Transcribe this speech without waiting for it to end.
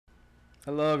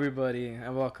Hello, everybody,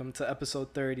 and welcome to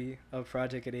episode 30 of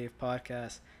Project at Ave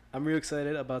podcast. I'm real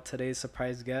excited about today's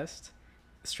surprise guest.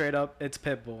 Straight up, it's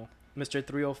Pitbull, Mr.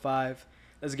 305.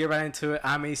 Let's get right into it.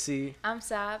 I'm AC. I'm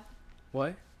Sab.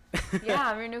 What? Yeah,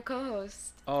 I'm your new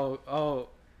co-host. Oh.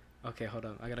 Okay, hold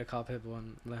up. I gotta call Pitbull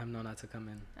and let him know not to come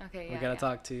in. Okay, We gotta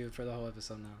talk to you for the whole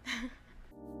episode now.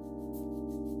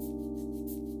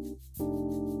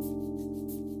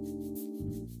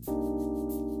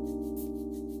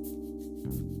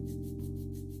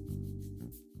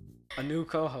 A new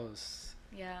co-host.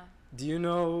 Yeah. Do you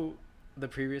know the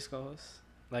previous co-host?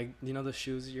 Like, do you know the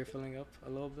shoes you're filling up a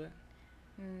little bit?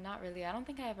 Not really. I don't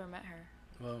think I ever met her.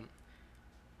 Well,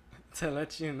 to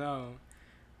let you know,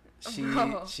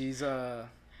 Bro.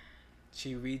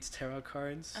 she reads tarot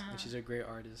cards and she's a great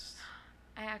artist.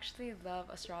 I actually love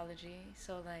astrology,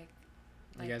 so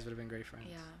You guys would have been great friends.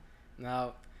 yeah.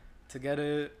 Now, to get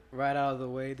it right out of the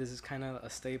way, this is kind of a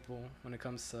staple when it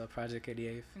comes to Project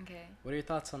 88. Okay. What are your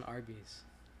thoughts on Arby's?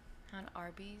 On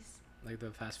Arby's? Like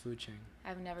the fast food chain.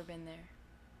 I've never been there.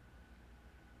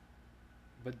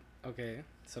 But okay,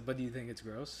 but do you think it's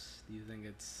gross? Do you think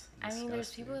it's disgusting? I mean,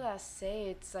 there's people that say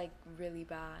it's like really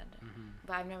bad,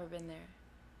 but I've never been there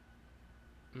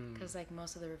because like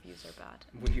most of the reviews are bad.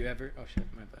 Would you ever? Oh shit,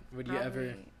 my bad. Would you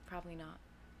ever? Probably not.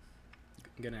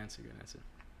 Good answer.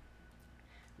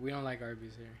 We don't like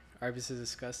Arby's here. Arby's is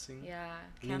disgusting. Yeah,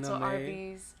 cancel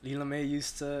Arby's. Lila May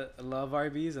used to love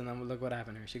Arby's, and then look what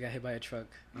happened to her. She got hit by a truck,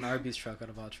 an Arby's truck out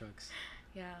of all trucks.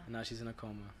 Yeah. And now she's in a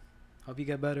coma. Hope you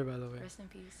get better, by the way. Rest in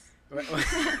peace.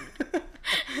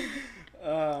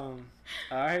 All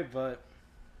right, but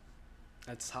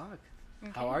let's talk.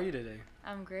 Okay. How are you today?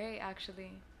 I'm great,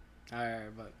 actually. All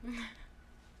right, but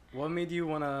what made you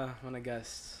wanna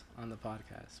guest on the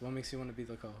podcast? What makes you want to be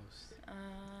the co-host?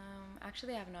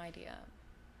 Actually, I have no idea,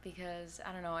 because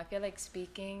I don't know. I feel like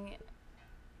speaking,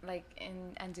 like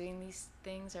and doing these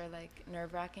things are like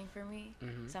nerve-wracking for me.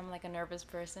 So I'm like a nervous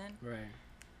person. Right.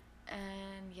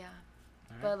 And yeah,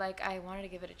 right. But like I wanted to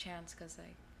give it a chance, cause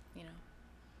like, you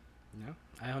know. No,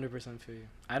 I 100% feel you.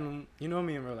 I don't. You know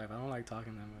me in real life. I don't like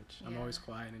talking that much. Yeah. I'm always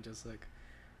quiet and just like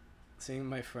seeing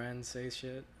my friends say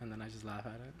shit, and then I just laugh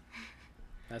at it.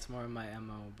 That's more of my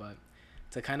MO. But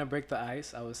to kind of break the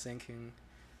ice, I was thinking,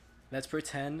 let's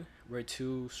pretend we're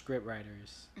two script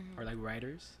writers or like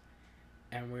writers,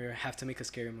 and we have to make a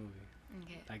scary movie.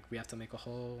 Okay. Like we have to make a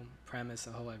whole premise,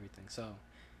 a whole everything. So,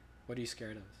 what are you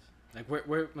scared of? Like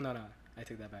where? No, I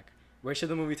take that back. Where should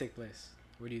the movie take place?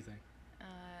 Where do you think?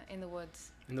 In the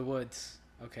woods. In the woods.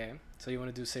 Okay. So you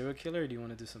want to do serial killer, or do you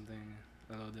want to do something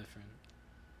a little different?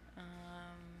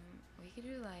 We could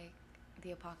do like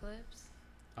the apocalypse.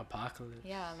 Apocalypse.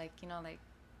 Yeah, like like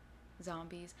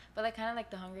zombies, but like kind of like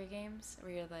the Hunger Games,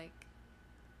 where you're like.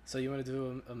 So you want to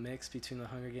do a mix between the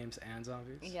Hunger Games and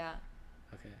zombies? Yeah.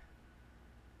 Okay.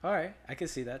 All right, I can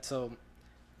see that. So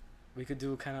we could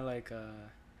do kind of like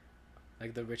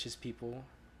the richest people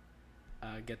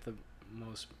get the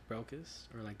most brokest,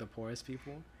 or like the poorest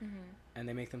people, and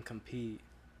they make them compete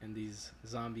in these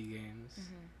zombie games.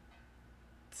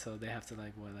 So they have to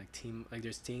like team, like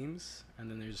there's teams, and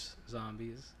then there's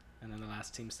zombies, and then the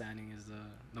last team standing is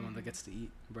the one that gets to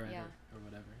eat bread or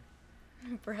whatever.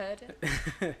 Bread.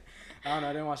 I don't know.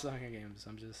 I didn't watch the Hunger Games.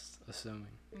 I'm just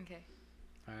assuming. Okay.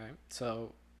 All right.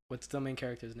 So what's the main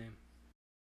character's name?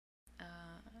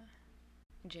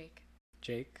 Jake.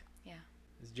 Jake. Yeah.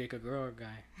 Is Jake a girl or a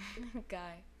guy?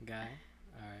 Guy.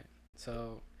 All right.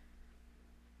 So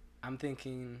I'm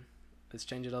thinking, let's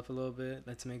change it up a little bit.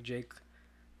 Let's make Jake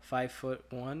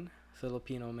 5'1",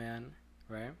 Filipino man,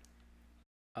 right?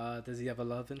 Does he have a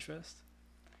love interest?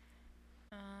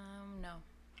 No.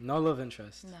 No love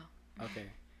interest? No. Okay.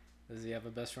 Does he have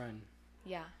a best friend?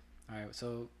 Yeah. All right.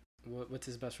 So what's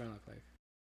his best friend look like?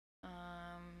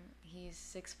 He's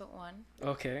 6'1".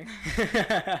 Okay.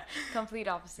 Complete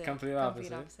opposite. Complete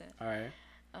opposite. All right.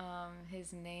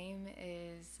 His name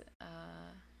is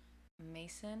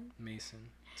Mason.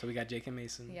 Mason. So we got Jake and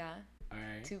Mason. Yeah. All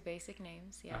right. Two basic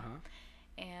names. Yeah.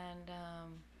 And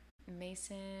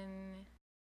Mason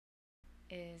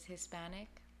is Hispanic.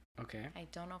 Okay. I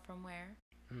don't know from where.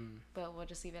 But we'll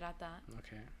just leave it at that.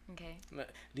 Okay.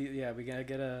 Yeah, we gotta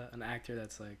get an actor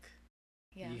that's like.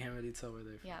 Yeah. You can't really tell where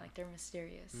they're from. Yeah, like they're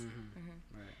mysterious.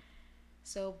 Right.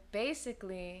 So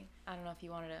basically, I don't know if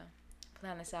you wanted to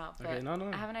plan this out, but okay, no.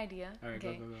 I have an idea. All right,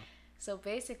 okay. go. So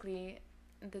basically,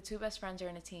 the two best friends are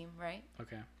in a team, right?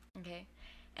 Okay.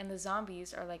 And the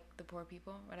zombies are like the poor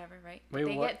people, whatever, right? Wait,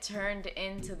 they what? get turned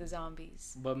into the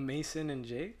zombies. But Mason and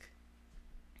Jake?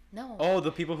 No. Oh,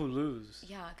 the people who lose.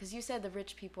 Yeah, because you said the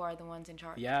rich people are the ones in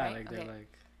charge. Yeah, right? like they're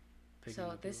like.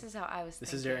 So this is how I was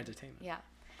thinking. This is their entertainment. Yeah.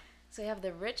 So you have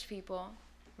the rich people,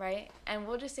 right? And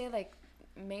we'll just say like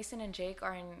Mason and Jake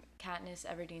are in Katniss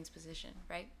Everdeen's position,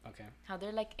 right? Okay. How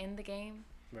they're like in the game,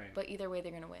 right? But either way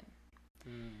they're gonna win.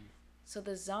 So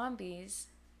the zombies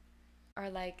are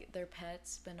like their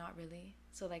pets, but not really.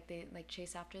 So like they like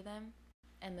chase after them,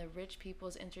 and the rich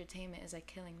people's entertainment is like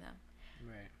killing them.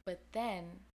 Right. But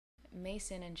then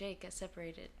Mason and Jake get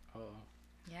separated. Oh.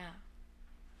 Yeah.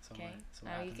 So okay. So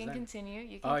now you can then? continue.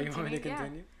 You want me to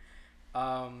continue?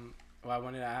 Yeah. Well, I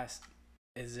wanted to ask: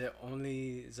 is it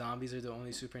only zombies are the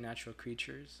only supernatural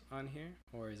creatures on here,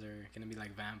 or is there gonna be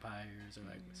like vampires or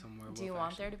like some werewolf? Do you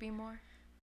want there to be more?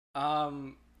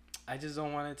 I just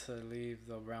don't want it to leave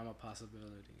the realm of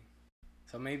possibility.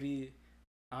 So maybe,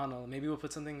 I don't know. Maybe we'll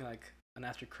put something like an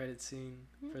after credit scene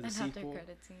for the sequel. After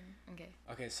credit scene. Okay.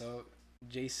 Okay, so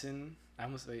Mason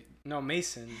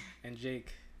and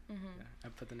Jake. Yeah, I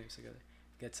put the names together.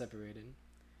 Get separated.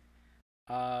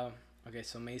 Okay,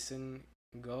 so Mason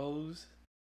goes.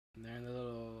 And they're in the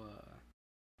little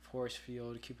force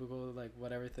field cubicle, like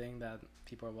whatever thing that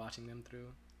people are watching them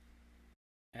through.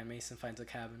 And Mason finds a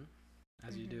cabin,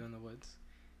 as you do in the woods.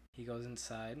 He goes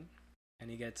inside, and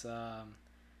he gets an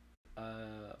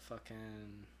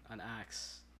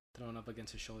axe thrown up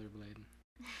against his shoulder blade.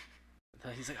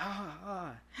 He's like,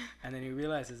 and then he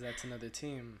realizes that's another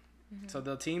team. So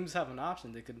the teams have an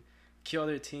option. They could kill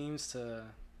their teams to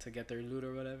get their loot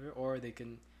or whatever, or they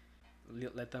can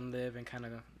let them live and kind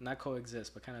of not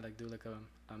coexist, but kind of like do like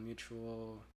a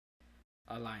mutual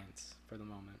alliance for the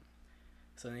moment.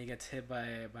 So then he gets hit by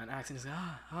an axe, and he's like,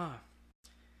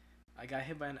 I got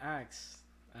hit by an axe,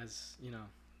 as you know,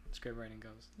 script writing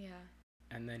goes. Yeah.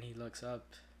 And then he looks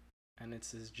up, and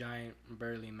it's this giant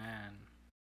burly man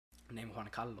named Juan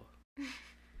Carlos.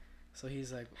 So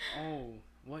he's like, oh,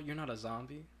 what? You're not a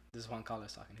zombie? This is Juan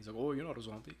Carlos talking. He's like, oh, you're not a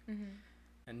zombie.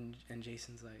 And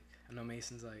Mason's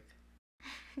like,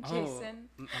 Jason.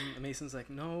 Mason's like,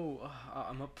 no,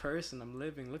 I'm a person. I'm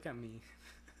living. Look at me.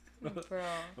 Bro.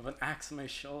 With an axe on my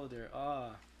shoulder.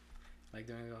 Like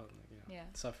doing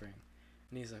suffering.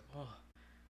 And he's like,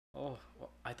 well,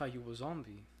 I thought you were a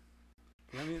zombie.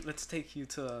 Let's take you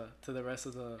to the rest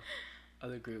of the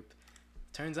other group.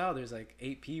 Turns out there's like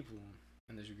 8 people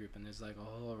in this group, and there's like a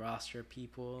whole roster of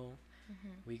people.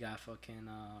 We got fucking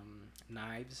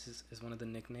Knives is one of the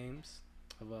nicknames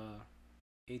of a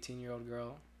 18-year-old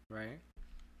girl, right?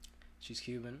 She's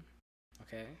Cuban,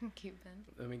 okay? Cuban.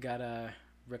 Then we got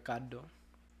Ricardo,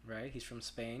 right? He's from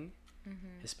Spain.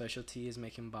 His specialty is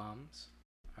making bombs,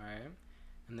 all right?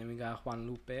 And then we got Juan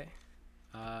Lupe.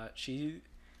 She,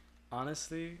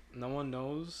 honestly, no one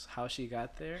knows how she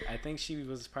got there. I think she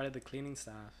was part of the cleaning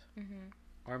staff.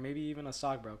 Or maybe even a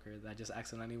stockbroker that just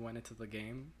accidentally went into the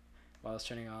game while it's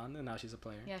turning on, and now she's a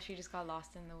player. Yeah, she just got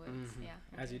lost in the woods. Yeah.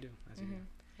 Okay. As you do.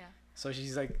 Yeah. So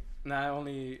she's like, not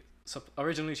only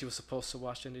originally she was supposed to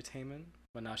watch entertainment,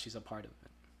 but now she's a part of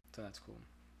it. So that's cool.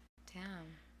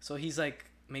 Damn. So he's like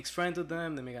makes friends with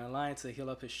them. They make an alliance. They heal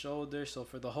up his shoulder. So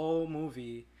for the whole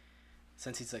movie,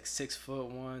 since he's like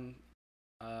 6'1",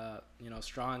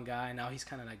 strong guy, now he's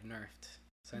kind of like nerfed.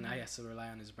 So now he has to rely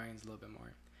on his brains a little bit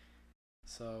more.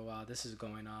 So this is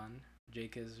going on.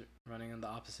 Jake is running in the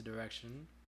opposite direction,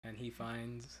 and he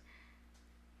finds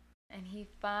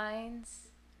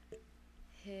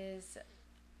his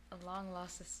long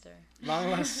lost sister.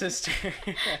 Long lost sister.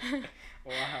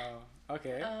 Wow.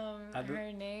 Okay.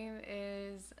 Her name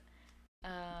is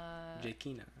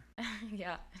Jakina.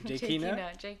 Yeah. Jakina.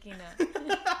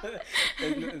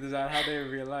 Is that how they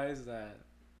realize that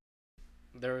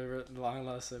they're long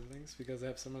lost siblings, because they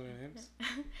have similar names?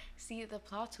 See, the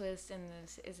plot twist in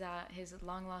this is that his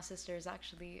long lost sister is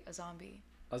actually a zombie.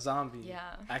 A zombie?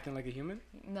 Yeah. Acting like a human?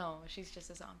 No, she's just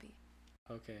a zombie.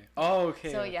 Okay. Oh,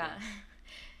 okay. So okay. yeah.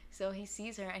 So he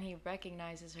sees her and he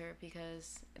recognizes her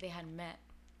because they had met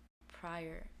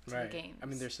prior to the games. I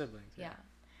mean, they're siblings. Yeah.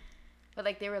 But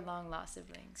like they were long lost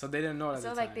siblings. So they didn't know at the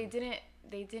time. So like they didn't.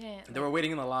 They were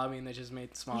waiting in the lobby and they just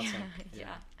made small talk.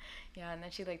 Yeah, and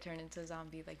then she like turned into a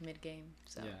zombie like mid game.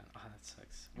 So yeah, that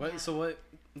sucks. What? Yeah. So what?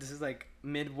 This is like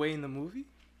midway in the movie?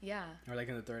 Yeah. Or like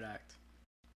in the third act?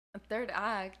 A third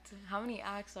act? How many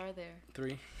acts are there?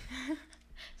 3.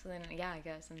 So then, yeah, I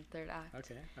guess in the third act.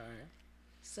 Okay. All right.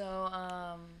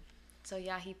 So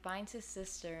yeah, he finds his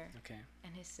sister. Okay.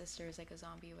 And his sister is like a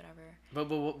zombie, whatever. But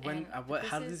when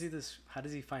how does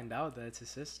he find out that it's his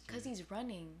sister? Because he's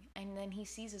running, and then he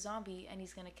sees a zombie, and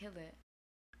he's gonna kill it,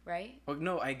 right? Oh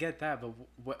no, I get that, but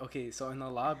what? Okay, so in the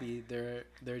lobby, they're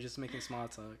just making small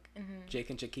talk. Jake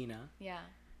and Jakina. Yeah.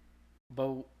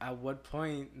 But at what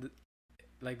point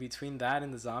like between that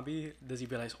and the zombie, does he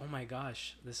realize, oh my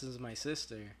gosh, this is my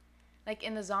sister? Like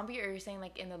in the zombie, or you're saying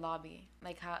like in the lobby?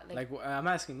 Like how? I'm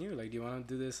asking you, like, do you want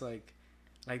to do this like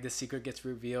the secret gets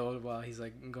revealed while he's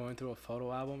like going through a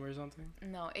photo album or something?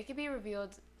 No, it could be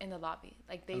revealed in the lobby.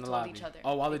 Like they In the told lobby. each other.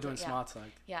 Oh, while they're They doing told- small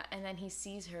talk. Yeah, and then he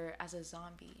sees her as a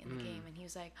zombie in the Mm. game, and he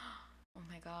was like, "Oh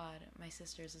my god, my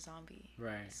sister's a zombie."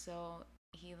 Right. So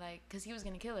he like, cause he was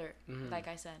gonna kill her, Mhm. like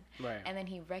I said, Right. and then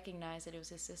he recognized that it was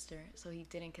his sister, so he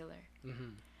didn't kill her.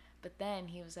 Mhm. But then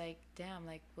he was like, "Damn,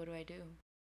 like what do I do?"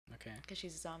 Okay. Cause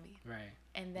she's a zombie. Right.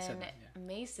 And You said then that, yeah.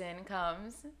 Mason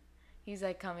comes. He's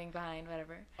like coming behind,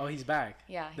 whatever. Oh, he's back.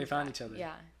 Yeah. They he's found back. each other.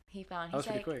 Yeah. He found. That was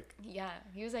He's pretty like, quick. yeah.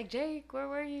 He was like, Jake, where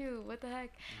were you? What the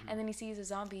heck? Mhm. And then he sees a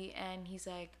zombie, and he's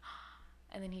like,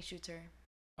 and then he shoots her.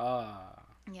 Ah,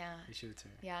 Yeah. he shoots her.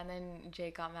 Yeah. And then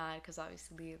Jake got mad because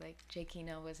obviously, like, Jake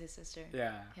Hino was his sister.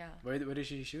 Yeah. Yeah. Where did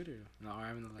she shoot her? In the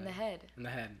arm, in the leg. In the head. In the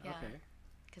head. Yeah. Okay.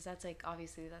 Because that's like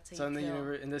obviously that's how So you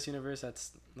kill. in this universe,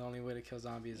 that's the only way to kill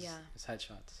zombies. Yeah. Is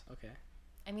headshots. Okay.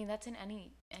 I mean, that's in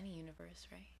any universe,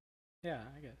 right? Yeah,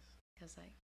 I guess. Because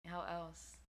like, how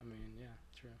else? I mean, yeah,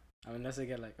 true. I mean, unless they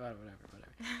get like, oh, whatever.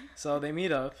 So they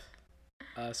meet up,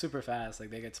 super fast. Like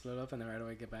they get split up and then right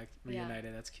away get back Yeah.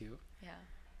 reunited. That's cute.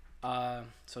 Yeah.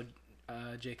 So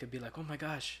Jacob be like, oh my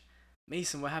gosh,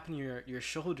 Mason, what happened to your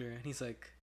shoulder? And he's like,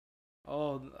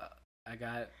 oh, I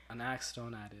got an axe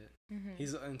thrown at it. Mm-hmm.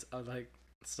 He's like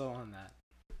still on that.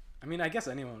 I mean, I guess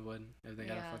anyone would if they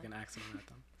got a Yeah. fucking axe thrown at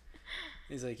them.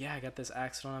 He's like, yeah, I got this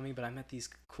axe thrown at me, but I met these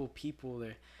cool people.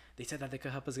 They said that they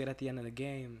could help us get at the end of the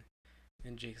game.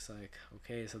 And Jake's like,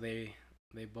 okay. So they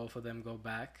both of them go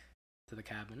back to the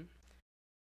cabin.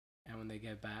 And when they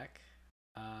get back,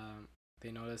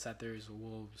 they notice that there's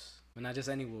wolves, but not just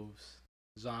any wolves,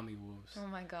 zombie wolves. Oh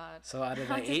my god. So out of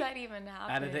How the did that even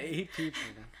happen? out of the 8 people,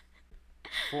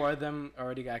 4 of them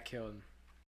already got killed.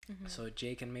 Mhm. So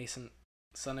Jake and Mason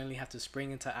suddenly have to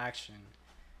spring into action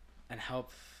and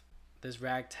help this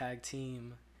ragtag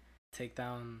team take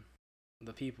down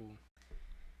the people.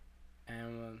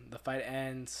 And when the fight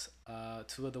ends,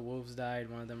 2 of the wolves died.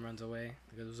 1 of them runs away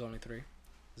because it was only 3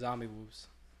 zombie wolves,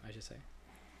 I should say.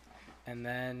 And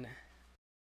then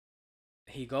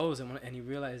he goes and he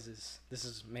realizes, this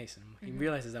is Mason. He Mhm.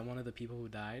 realizes that one of the people who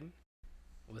died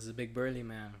was a big burly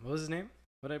man. What was his name?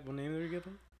 What name did we give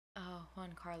him? Oh,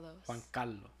 Juan Carlos. Juan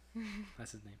Carlo.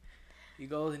 That's his name. He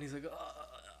goes and he's like,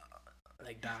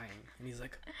 like dying. And he's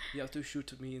like, you have to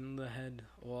shoot me in the head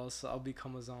or else I'll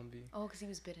become a zombie. Oh, because he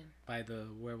was bitten. By the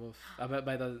werewolf.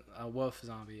 By the wolf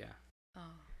zombie, yeah.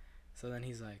 Oh. So then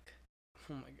he's like,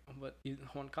 oh my god, but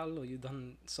Juan Carlo, you've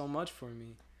done so much for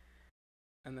me.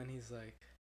 And then he's like,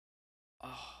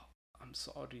 oh, I'm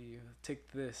sorry.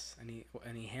 Take this. And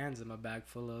he hands him a bag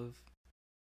full of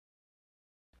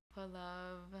Full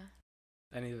of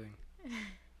anything.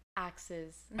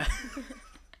 axes.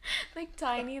 Like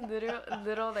tiny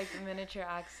little like miniature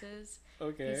axes.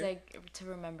 Okay. He's like, to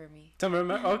remember me. To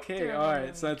remember. Okay, To all remember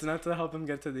right. So me. it's not to help him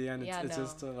get to the end. It's, Yeah, it's no.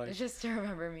 just to like. It's just to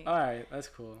remember me. All right, that's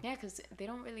cool. Yeah, because they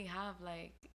don't really have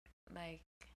like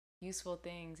useful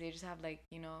things. They just have like,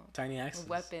 you know, Tiny axes.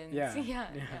 weapons. Yeah. Yeah.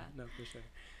 No, for sure.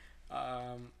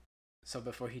 So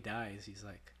before he dies, he's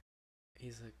like,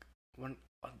 this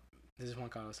is Juan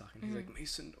Carlos talking. He's like,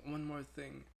 Mason, one more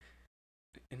thing.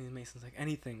 And Mason's like,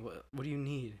 anything. What do you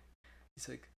need? He's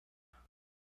like,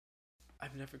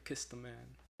 I've never kissed a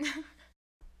man.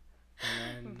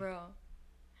 And then Bro.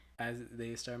 as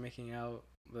they start making out,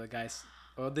 the guys,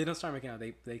 well, they don't start making out.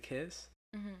 They kiss,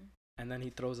 Mm-hmm. and then he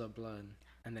throws up blood,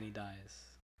 and then he dies,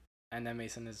 and then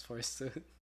Mason is forced to.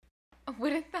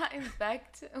 Wouldn't that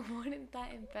infect?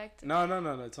 No.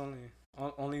 It's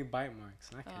only bite marks,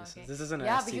 not Oh, kisses. okay. This isn't an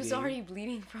Yeah, STD. but he was already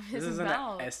bleeding from his This isn't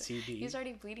mouth. an STD. He's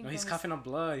already bleeding. No, from he's his... coughing up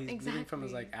blood. He's bleeding from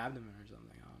his like Exactly. abdomen or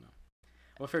something. I don't know.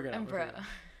 We'll figure it out. Bro.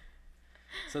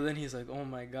 So then he's like, "Oh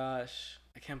my gosh,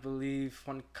 I can't believe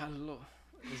Juan Carlo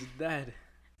is dead."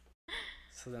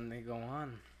 So then they go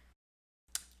on,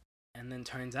 and then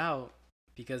turns out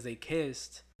because they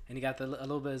kissed and he got a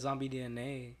little bit of zombie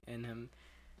DNA in him,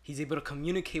 he's able to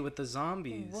communicate with the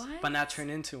zombies, but not turn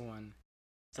into one.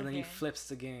 So then he Okay. flips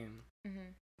the game.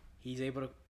 Mm-hmm. He's able to.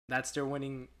 That's their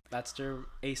winning. That's their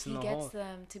ace in He the gets hole.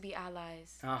 them to be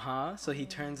allies. So he Oh my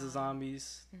turns the God.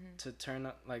 zombies Mm-hmm. to turn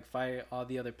up, like fight all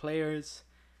the other players,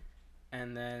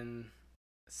 and then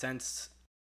since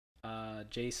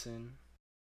Jason,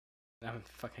 I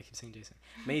keep saying Jason,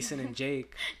 Mason and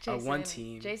Jake are one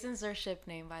team, Jason's their ship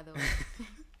name, by the way.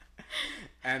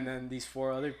 and then these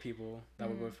 4 other people that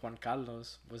Mhm. were with Juan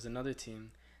Carlos was another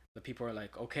team. The people are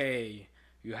like, okay,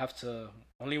 you have to,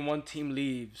 only one team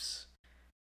leaves,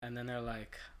 and then they're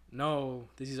like, no,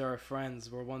 these are our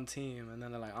friends. We're one team. And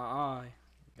then they're like,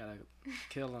 gotta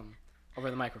kill them over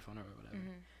the microphone or whatever.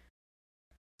 Mm-hmm.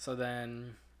 So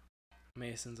then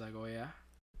Mason's like, oh yeah,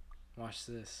 watch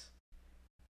this.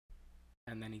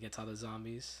 And then he gets all the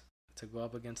zombies to go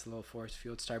up against the little force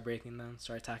field, start breaking them,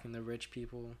 start attacking the rich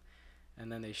people.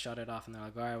 And then they shut it off and they're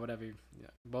like, all right, whatever.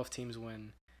 Both teams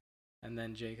win. And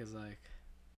then Jake is like,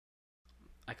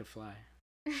 I could fly.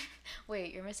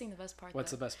 Wait, you're missing the best part.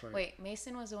 What's though. the best part? Wait,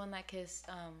 Mason was the one that kissed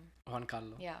Juan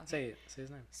Carlos. Yeah. Okay. Say it. Say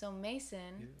his name. So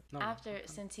Mason, No,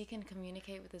 since he can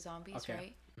communicate with the zombies, okay.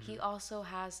 right? Mm-hmm. He also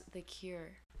has the cure.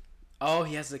 Oh,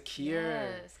 he has the cure.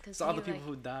 Yes, because so all the people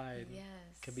who died yes,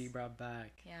 can be brought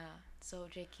back. Yeah. So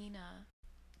Jakina,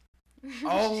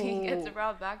 Oh, she gets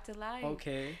brought back to life.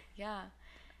 Okay. Yeah.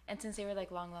 And since they were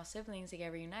like long lost siblings, they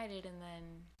get reunited,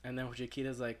 and then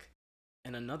Jakita's like,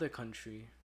 in another country,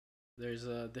 there's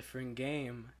a different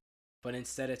game, but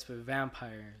instead it's with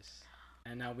vampires,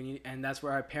 and now and that's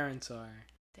where our parents are.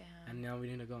 Damn. And now we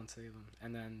need to go and save them,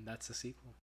 and then that's the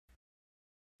sequel.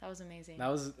 That was amazing. That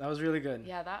was really good.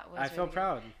 Yeah, that was. I really felt good.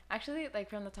 proud. Actually, like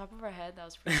from the top of our head, that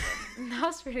was pretty good. That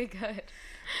was pretty good.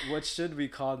 What should we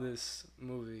call this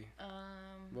movie?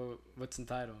 What's the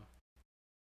title?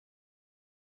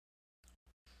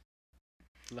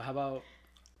 How about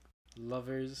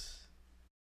Lovers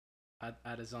at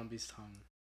a Zombie's Tongue?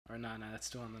 Or nah, that's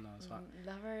too on the nose.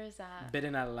 Lovers at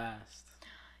Bitten at Last.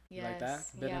 You like that?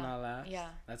 Bitten at Last? Yeah.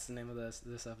 That's the name of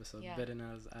this episode. Yeah. Bitten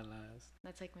at Last.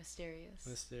 That's like mysterious.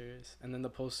 Mysterious. And then the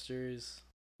posters,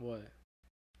 what?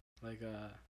 Like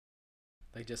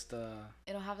just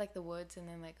It'll have like the woods and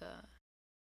then like a.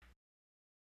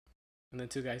 And then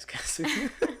two guys kissing.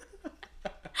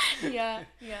 Yeah.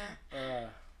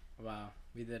 Wow,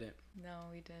 we did it. No,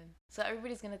 we did. So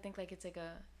everybody's gonna think like it's like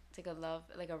a love,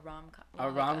 like a rom-com.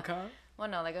 A rom-com? Well,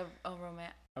 no, like a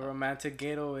romantic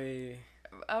getaway.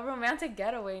 A romantic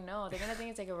getaway. No, they're gonna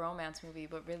think it's like a romance movie,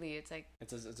 but really it's like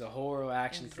it's a horror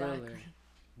action exactly. thriller.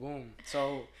 Boom.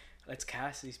 So let's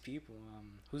cast these people.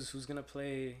 Who's gonna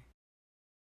play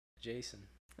Jason?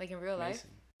 Like in real life? Mason.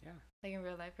 Yeah. Like in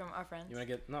real life from our friends. You wanna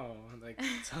get like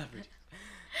celebrities.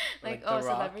 like The Rock.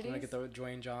 Celebrities. You wanna get the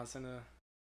Dwayne Johnson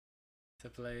to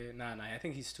play? Nah. I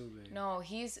think he's too big. No,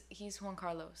 he's Juan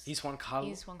Carlos. He's Juan Carlos.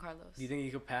 He's Juan Carlos. Do you think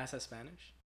he could pass as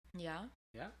Spanish? Yeah.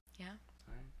 Yeah. Yeah.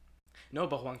 No,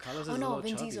 but Juan Carlos is a little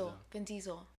Vin chubby, Diesel. though. Vin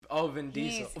Diesel. Oh, Vin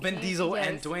Diesel. Vin Diesel yes.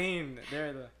 and Dwayne.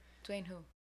 They're the Dwayne who?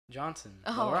 Johnson.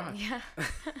 Oh, The Rock. yeah.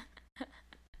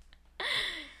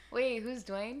 Wait, who's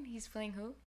Dwayne? He's playing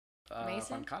who?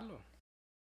 Mason? Juan Carlos.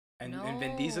 And no,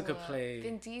 Vin Diesel could play.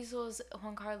 Vin Diesel's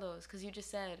Juan Carlos, because you just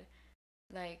said,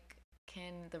 like,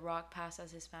 can The Rock pass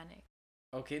as Hispanic?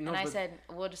 Okay, no. And I said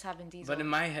we'll just have Vin Diesel. But in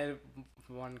my head,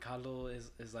 Juan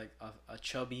Carlos is like a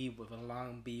chubby with a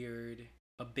long beard,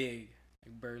 a big,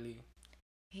 like burly.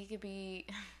 He could be.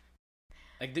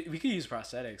 Like we could use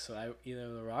prosthetics, so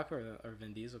either The Rock or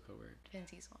Vin Diesel could work. Vin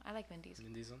Diesel. I like Vin Diesel.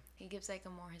 Vin Diesel. He gives like a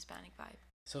more Hispanic vibe.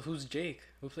 So who's Jake?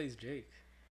 Who plays Jake?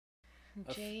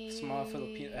 Jake. A small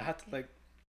Filipino. I had to like.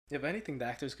 If anything,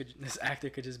 this actor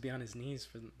could just be on his knees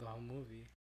for the whole movie.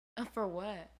 For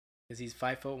what? Because he's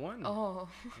 5'1". Oh.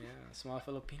 Yeah, small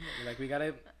Filipino. Like we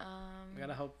gotta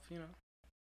help. We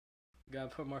gotta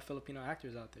put more Filipino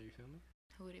actors out there. You feel me?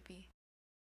 Who would it be?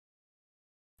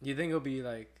 Do you think it'll be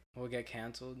like we'll get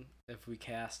canceled if we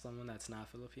cast someone that's not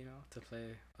Filipino to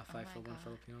play a 5'1"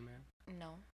 Filipino man?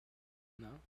 No. No.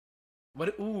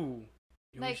 What? Ooh.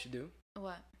 You know what we Like, should do?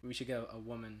 What? We should get a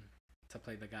woman to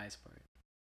play the guy's part.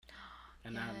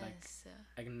 And not like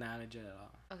acknowledge it at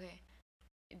all. Okay.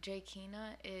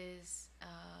 Jakina is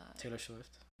Taylor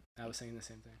Swift. I was saying the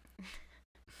same thing.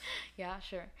 Yeah,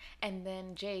 sure. And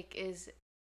then Jake is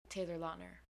Taylor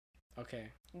Lautner. Okay.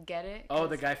 Get it? Oh,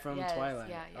 the guy from yes, Twilight.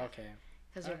 Yeah. Okay.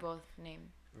 Because they're both named.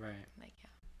 Right. Like,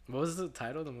 yeah. What was the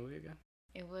title of the movie again?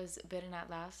 It was Bitten at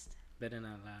Last. Bitten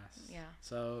at Last. Yeah.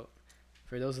 So,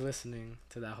 for those listening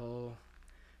to that whole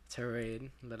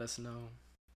tirade, let us know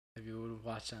if you would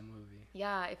watch that movie.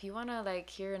 Yeah, if you want to, like,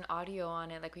 hear an audio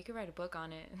on it, like, we could write a book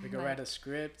on it. We could write a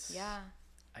script. Yeah.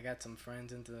 I got some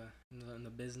friends in the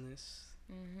business.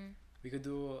 Mm-hmm. We could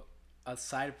do a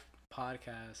side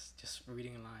podcast just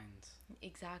reading lines.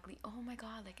 Exactly. Oh, my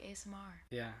God, like ASMR.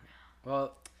 Yeah.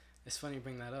 Well, it's funny you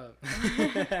bring that up.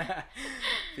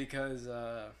 Because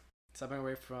stepping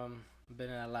away from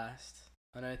Bitten at Last,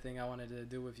 another thing I wanted to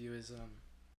do with you is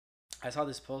I saw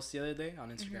this post the other day on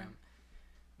Instagram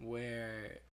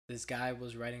where this guy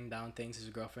was writing down things his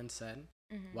girlfriend said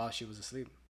while she was asleep.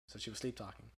 So she was sleep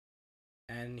talking.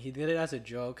 And he did it as a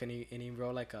joke, and he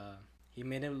wrote like he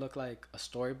made it look like a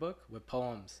storybook with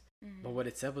poems. But what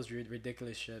it said was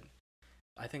ridiculous shit.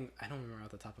 I think I don't remember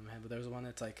off the top of my head, but there's one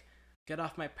that's like, "Get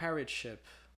off my pirate ship,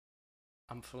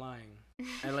 I'm flying,"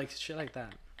 and like shit like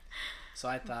that. So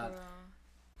I thought,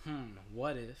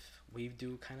 what if we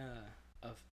do kind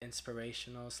of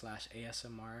inspirational slash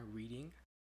ASMR reading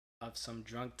of some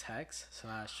drunk text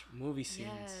slash movie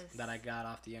scenes that I got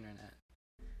off the internet.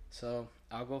 So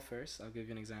I'll go first. I'll give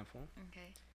you an example.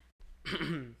 Okay.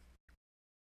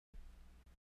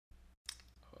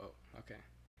 Oh, okay.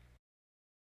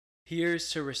 Here's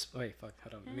to wait, fuck,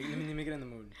 hold on. Let me get in the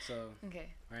mood. So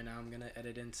okay. Right now I'm gonna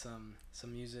edit in some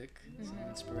music, some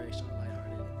inspirational,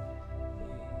 lighthearted.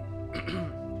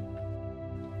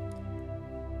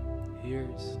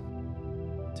 Here's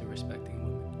to respecting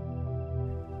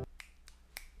women.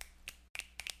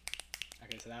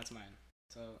 Okay, so that's mine.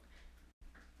 So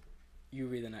you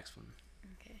read the next one.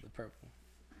 Okay. The purple.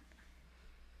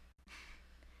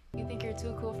 You think you're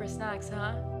too cool for snacks,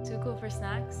 huh? Too cool for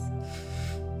snacks?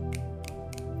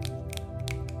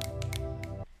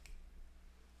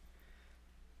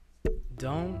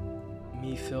 Don't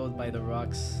me filled by the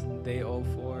rocks they owe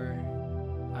for.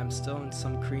 I'm still in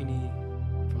some creamy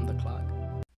from the clock.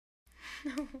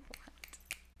 What?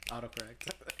 Autocorrect.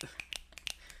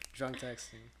 Drunk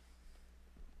texting.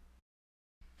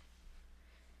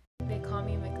 They call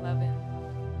me McLovin.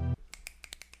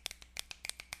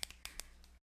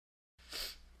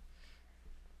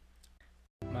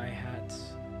 My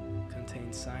hats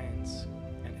contain science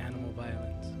and animal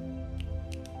violence.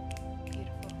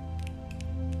 Beautiful.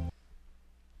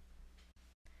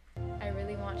 I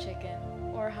really want chicken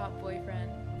or a hot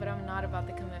boyfriend, but I'm not about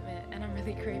the commitment and I'm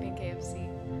really craving KFC.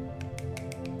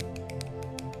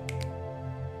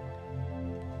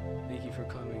 Thank you for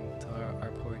coming to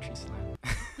our poetry slam.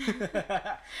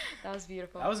 That was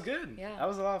beautiful. That was good. Yeah. That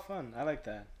was a lot of fun. I like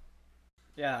that.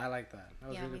 Yeah, I like that. That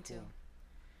was really me cool. too.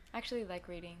 I actually like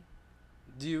reading.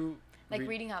 Do you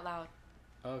reading out loud?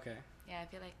 Oh, okay. Yeah, I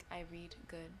feel like I read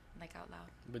good, like out loud.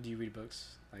 But do you read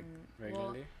books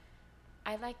regularly? Well,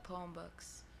 I like poem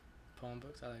books. Poem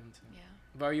books? I like them too. Yeah.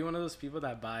 But are you one of those people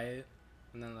that buy it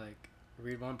and then like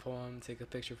read one poem, take a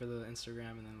picture for the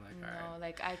Instagram, and then like No,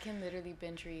 like I can literally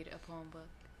binge read a poem book.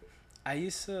 I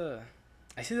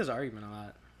see this argument a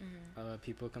lot.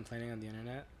 People complaining on the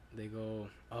internet. They go,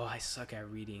 "Oh, I suck at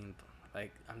reading.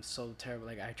 Like I'm so terrible.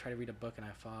 Like I try to read a book and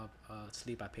I fall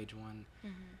asleep at page 1."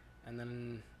 And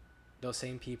then those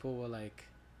same people will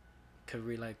could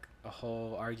read like a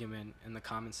whole argument in the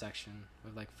comment section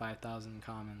with like 5,000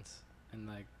 comments and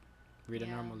like read it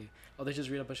normally. Oh, they just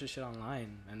read a bunch of shit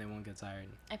online and they won't get tired.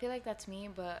 I feel like that's me,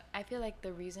 but I feel like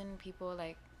the reason people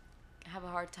like have a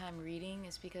hard time reading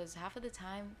is because half of the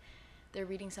time they're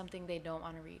reading something they don't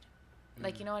want to read.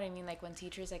 Like, you know what I mean? Like when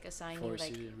teachers like assign Force you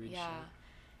like you to read yeah.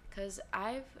 Cuz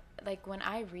I've like when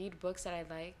I read books that I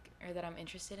like or that I'm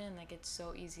interested in, like it's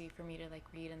so easy for me to like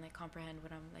read and like comprehend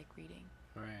what I'm like reading.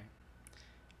 Right.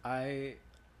 I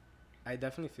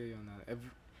definitely feel you on that.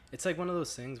 It's like one of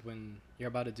those things when you're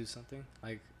about to do something,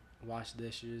 like wash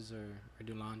dishes or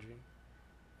do laundry,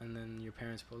 and then your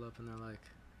parents pull up and they're like,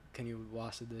 "Can you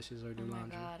wash the dishes or do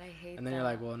laundry?" Oh my god, I hate that. And then you're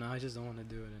like, "Well, no, I just don't want to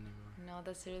do it anymore." No,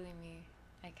 that's really me.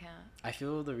 I can't. I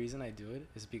feel the reason I do it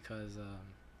is because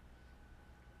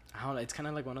I don't know, it's kind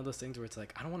of like one of those things where it's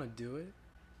like I don't want to do it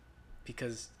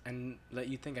because and let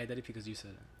you think I did it because you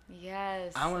said it.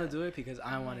 Yes. I want to do it because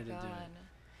I wanted to do it.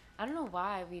 I don't know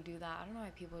why we do that. I don't know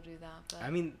why people do that. But I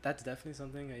mean, that's definitely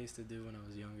something I used to do when I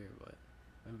was younger, but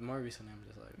more recently I'm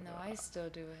just like. No, I still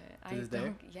do it. To this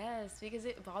day? Yes, because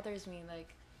it bothers me.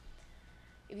 Like,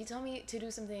 if you tell me to do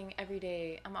something every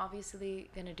day, I'm obviously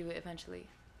gonna do it eventually.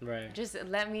 Right. Just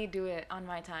let me do it on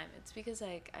my time. It's because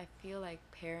like I feel like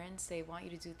parents, they want you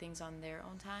to do things on their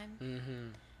own time.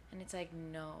 And it's like,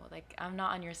 no, like I'm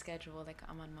not on your schedule. Like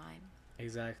I'm on mine.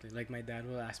 Exactly. Like my dad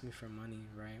will ask me for money,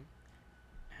 right?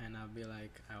 And I'll be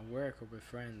like at work or with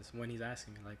friends when he's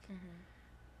asking me, like,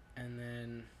 and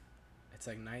then it's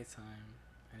like nighttime,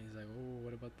 and he's like, "Oh,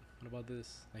 what about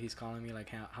this?" Like he's calling me like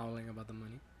howling about the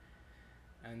money,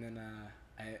 and then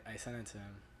I send it to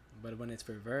him, but when it's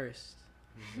reversed,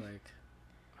 he's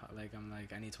like I'm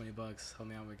like, "I need $20, help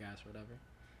me out with gas or whatever,"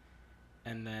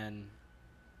 and then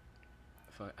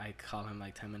I call him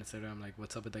like 10 minutes later. I'm like,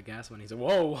 "What's up with the gas money?" He's like,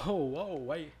 "Whoa,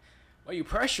 why are you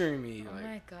pressuring me?" Oh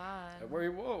my god.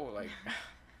 Whoa, like.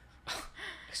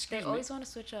 They always want to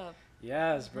switch up.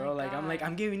 Yes, bro. Like god.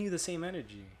 I'm giving you the same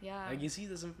energy. Yeah. Like you see,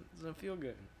 doesn't feel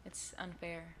good. It's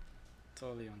unfair.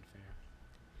 Totally unfair.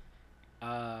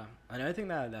 Another thing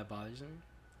that bothers me,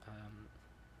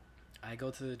 I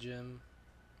go to the gym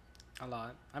a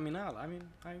lot. I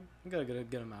go a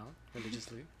good amount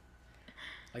religiously.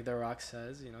 Like The Rock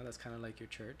says, that's kind of like your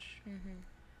church.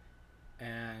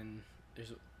 and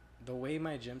there's the way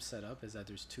my gym's set up is that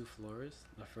there's 2 floors.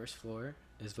 The first floor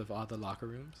is with all the locker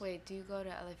rooms. Wait, do you go to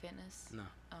LA Fitness? No.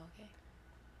 Oh, okay.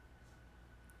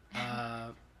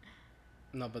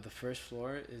 No, but the first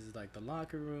floor is like the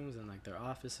locker rooms and like their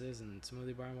offices and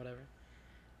smoothie bar and whatever,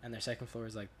 and their second floor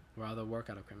is like where all the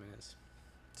workout equipment is.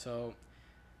 So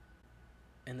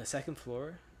in the second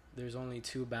floor, there's only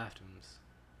 2 bathrooms.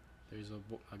 There's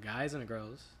a guys and a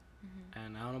girls,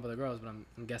 and I don't know about the girls, but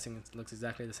I'm guessing it looks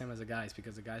exactly the same as the guys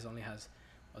because the guys only has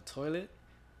a toilet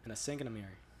and a sink and a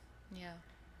mirror. Yeah.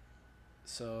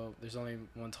 So there's only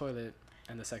one toilet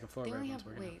and the second floor They where only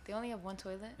everyone's have working they only have one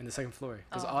toilet? out. In the second floor,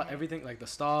 because Oh, okay. everything like the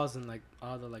stalls and like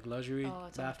all the like luxury Oh,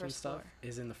 it's on the bathroom first stuff floor.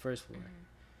 is in the first floor. Mhm.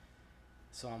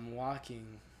 So I'm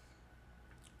walking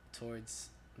towards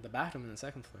the bathroom in the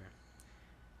second floor,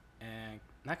 and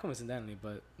not coincidentally,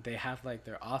 but they have like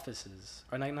their offices,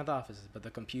 or like not the offices, but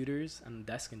the computers and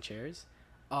desk and chairs,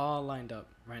 all lined up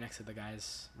right next to the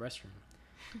guy's restroom.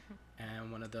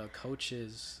 And one of the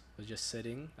coaches was just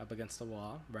sitting up against the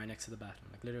wall right next to the bathroom.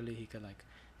 Like literally, he could like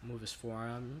move his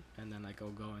forearm and then like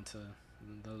go into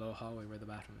the low hallway where the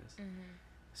bathroom is.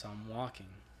 So I'm walking,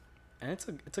 and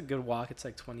it's a good walk. It's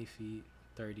like 20 feet,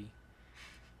 30,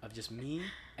 of just me,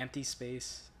 empty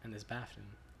space, and this bathroom.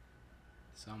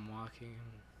 So I'm walking,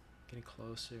 getting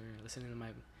closer, listening to my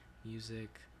music.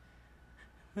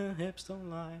 Hips don't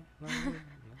lie.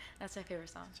 That's my favorite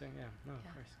song. Yeah, no, Yeah.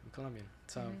 of course. I'm Colombian.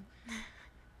 So Mhm.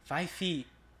 5 feet,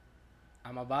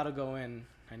 I'm about to go in.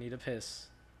 I need to piss.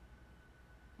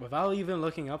 Without even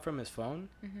looking up from his phone,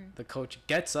 Mhm. the coach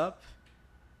gets up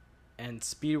and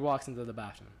speed walks into the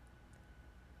bathroom.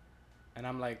 And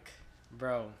I'm like,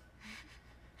 bro,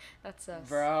 That's us.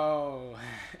 bro.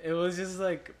 It was just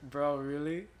like, bro,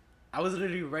 really? I was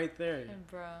literally right there. And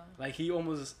bro, Like we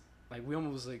almost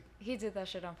like, he did that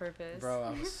shit on purpose. bro, I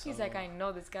was He's so- like, I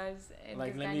know this guy's and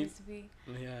Like, this let guy me- needs to be.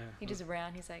 yeah. He just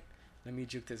ran. He's like, Let me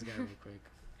juke this guy real quick.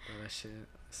 Bro, that shit is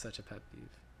such a pet peeve.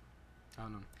 I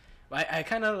don't know. But I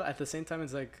kind of, at the same time,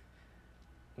 it's like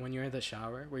when you're in the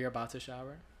shower, where you're about to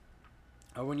shower,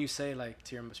 or when you say, like,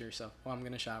 to yourself, oh, I'm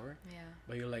going to shower, yeah.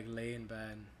 but you, like, lay in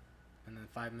bed, and then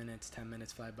 5 minutes, 10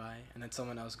 minutes fly by, and then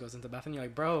someone else goes into the bathroom, you're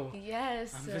like, bro,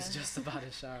 Yes. I'm just about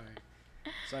to shower.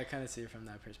 So I kind of see it from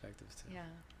that perspective, too. Yeah.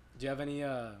 Do you have any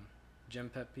gym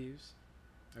pet peeves?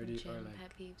 Or do you, Gym or like,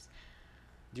 pet peeves.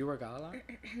 do you work out a lot?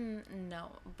 No,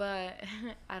 but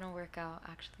I don't work out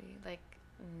actually. Like,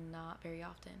 not very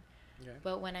often. Okay.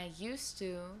 But when I used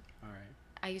to, All right.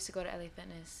 I used to go to LA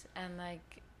Fitness, and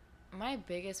like, my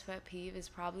biggest pet peeve is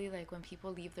probably like when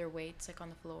people leave their weights like on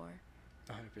the floor,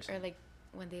 100%. or like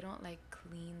when they don't like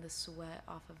clean the sweat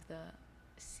off of the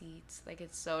seats. Like,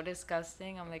 it's so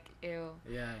disgusting. I'm like, ew.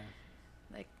 Yeah.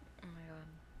 Like, oh my god.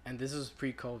 And this was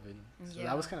pre-COVID, so Yeah.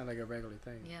 that was kind of like a regular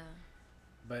thing. Yeah.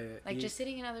 But Like, just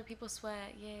sitting in other people's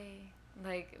sweat, yay.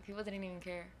 Like, people didn't even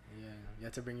care. yeah, you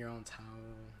had to bring your own towel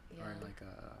or Yeah.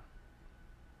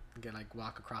 like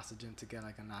walk across the gym to get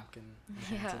like a napkin and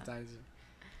Yeah. hand sanitizer.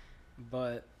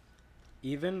 But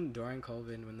even during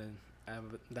COVID, when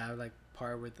that like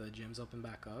part where the gyms opened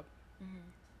back up,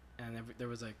 and there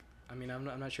was like, I mean, I'm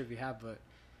not sure if you have, but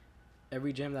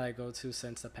every gym that I go to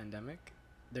since the pandemic,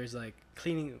 there's like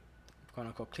cleaning, quote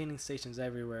unquote, cleaning stations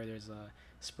everywhere. There's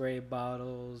spray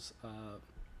bottles,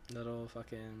 little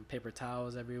fucking paper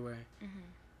towels everywhere.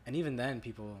 And even then,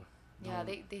 people Yeah,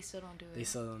 don't- they still don't do it. they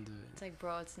still don't do it. It's like,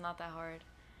 bro, it's not that hard.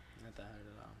 Not that hard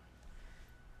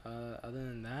at all. Other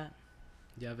than that,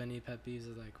 do you have any pet peeves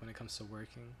of, like when it comes to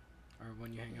working or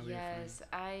when you hang out with your friends?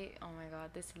 Yes, oh my god,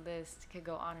 this list could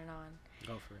go on and on.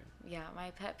 Go for it. Yeah,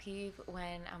 my pet peeve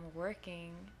when I'm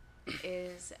working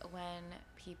is when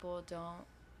people don't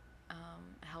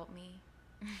help me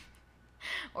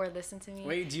or listen to me.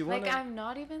 Wait, do you want like, to? I'm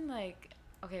not even like,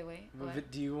 okay, wait, what?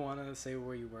 Do you want to say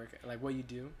where you work? Like what you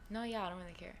do? No, yeah, I don't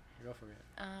really care. Go for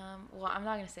it. Well, I'm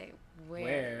not gonna say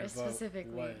where but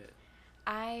specifically. what?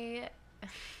 I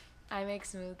make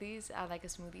smoothies at like a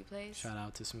smoothie place. Shout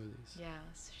out to smoothies. Yeah,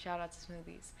 shout out to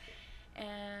smoothies.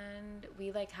 And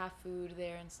we like have food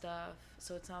there and stuff,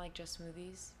 so it's not like just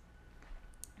smoothies.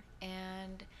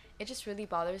 And it just really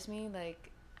bothers me.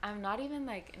 Like, I'm not even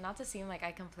like, not to seem like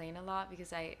I complain a lot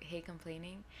because I hate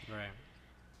complaining, Right.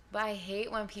 but I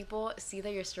hate when people see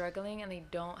that you're struggling and they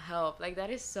don't help. Like, that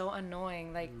is so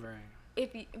annoying. Like,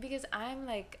 Right. because I'm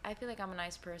like, I feel like I'm a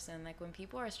nice person. Like, when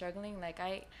people are struggling, like,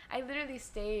 I literally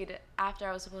stayed after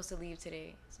I was supposed to leave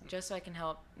today just so I can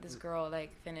help this girl like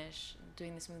finish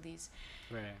doing the smoothies.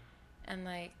 Right. And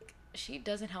like, she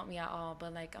doesn't help me at all,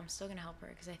 but like, I'm still gonna help her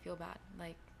because I feel bad.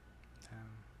 Like,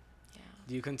 yeah.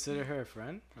 Do you consider her a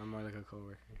friend or more like a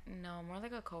coworker? No, more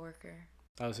like a coworker.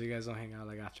 Oh, so you guys don't hang out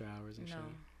like after hours and No, shit?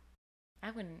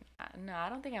 I wouldn't. No, I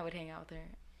don't think I would hang out with her.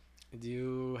 Do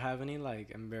you have any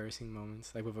like embarrassing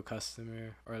moments like with a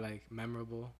customer or like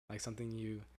memorable, like something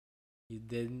you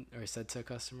did or said to a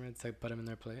customer to put them in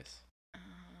their place?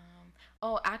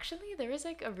 Oh, actually, there was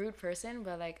like a rude person,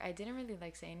 but like I didn't really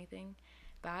like say anything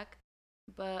back.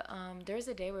 But there was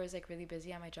a day where I was like really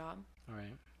busy at my job, All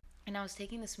right. and I was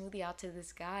taking the smoothie out to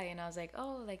this guy, and I was like,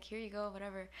 oh, like here you go,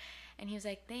 whatever. And he was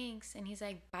like, thanks. And he's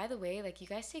like, by the way, like you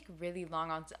guys take really long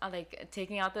on like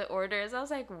taking out the orders. I was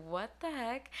like, what the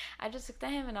heck? I just looked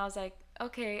at him and I was like,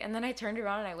 okay. And then I turned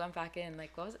around and I went back in.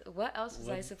 Like, what else was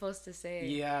I supposed to say?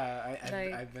 Yeah,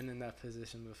 like, I've been in that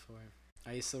position before.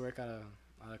 I used to work at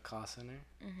a call center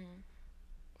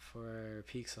for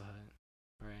Pizza Hut,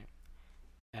 right?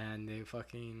 And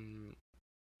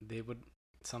they would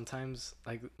sometimes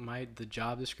like the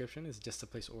job description is just to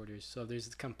place orders. So if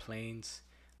there's complaints,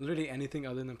 literally anything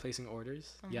other than placing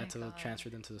orders, you have to transfer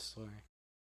them to the store.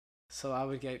 So I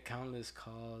would get countless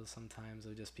calls sometimes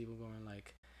of just people going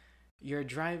like, your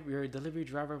delivery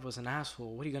driver was an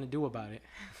asshole. What are you gonna do about it?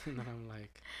 And then I'm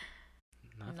like,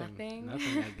 nothing,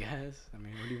 I guess. I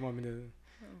mean, what do you want me to?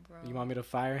 Bro. You want me to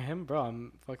fire him, bro?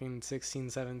 I'm fucking 16,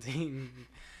 17,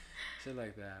 shit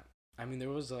like that. I mean, there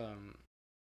was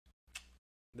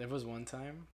one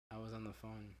time I was on the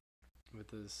phone with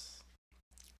this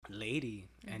lady,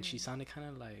 and she sounded kind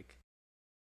of like.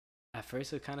 At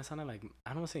first, it kind of sounded like,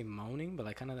 I don't want to say moaning, but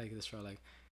like kind of like this,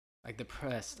 like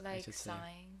depressed. Like I should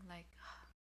sighing,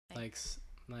 say.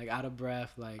 Like out of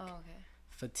breath, like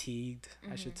fatigued.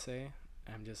 I should say.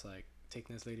 I'm just like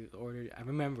taking this lady's order. I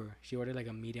remember she ordered like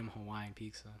a medium Hawaiian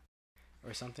pizza,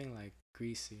 or something like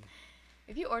greasy.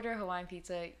 If you order Hawaiian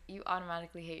pizza, you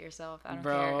automatically hate yourself. I don't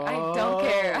care. I don't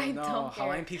care. I no, don't care.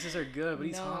 Hawaiian pizzas are good. What are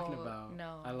you talking about?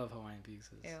 No. I love Hawaiian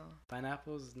pizzas. Ew.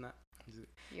 Pineapple's not.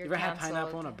 You ever had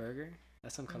pineapple on a burger?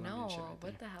 That's some Colombian shit right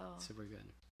there. What the hell? Super good.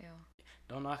 Ew.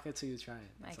 Don't knock it till you try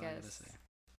it. That's all I gotta say.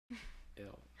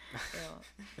 Ew.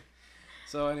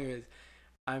 So anyways,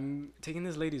 I'm taking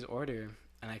this lady's order,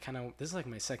 and this is like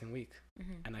my second week,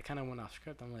 and I kind of went off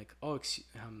script. I'm like, oh,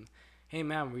 hey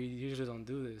ma'am, we usually don't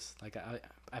do this. Like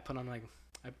I put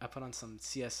on some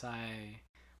CSI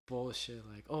bullshit.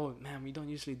 Like, oh man, we don't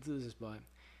usually do this, but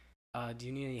do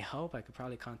you need any help? I could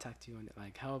probably contact you and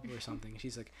like help or something.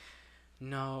 She's like,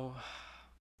 no,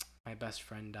 my best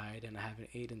friend died and I haven't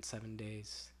ate in 7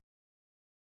 days.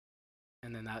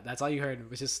 And then that's all you heard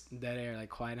was just dead air, like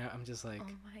quiet. I'm just like,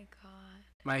 oh my god.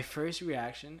 My first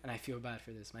reaction, and I feel bad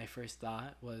for this, my first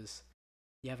thought was,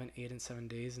 you haven't ate in 7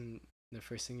 days and the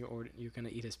first thing you're gonna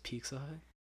eat is Pizza Hut?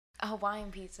 A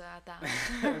Hawaiian pizza at that.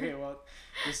 Okay, well,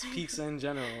 just pizza in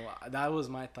general. That was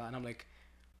my thought, and I'm like,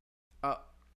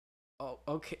 oh,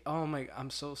 okay. Oh my, I'm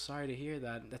so sorry to hear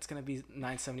that. That's gonna be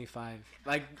 $9.75.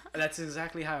 Like that's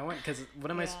exactly how I went. Cause what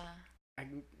am I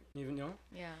even know?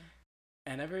 Yeah.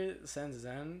 And ever since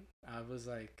then, I was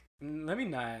like, let me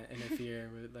not interfere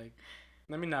with like,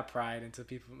 let me not pry into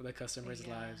the customers'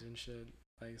 lives and shit.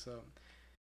 Like so.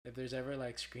 If there's ever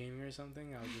like screaming or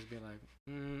something, I'll just be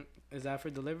like, is that for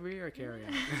delivery or carry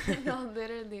on? No,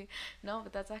 literally. No,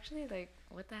 but that's actually like,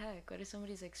 what the heck? What if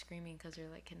somebody's like screaming because they're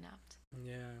like kidnapped?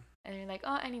 Yeah. And you're like,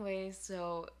 oh, anyways,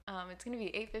 so it's gonna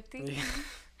be $8.50. Yeah.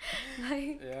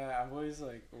 Like. Yeah, I'm always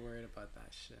like worried about that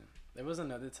shit. There was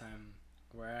another time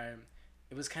where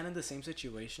it was kind of the same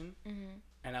situation,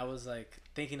 and I was like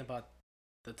thinking about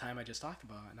the time I just talked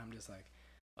about, and I'm just like,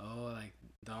 oh, like,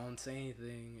 don't say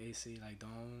anything, AC, like,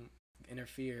 don't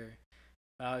interfere.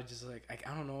 But I was just like,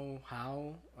 I don't know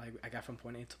how, like, I got from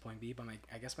point A to point B, but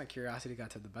I guess my curiosity got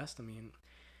to the best of me,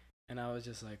 and I was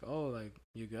just like, oh, like,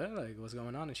 you good? Like, what's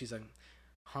going on? And she's like,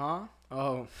 huh?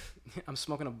 Oh, I'm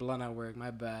smoking a blunt at work, my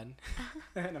bad.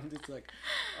 And I'm just like,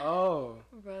 oh.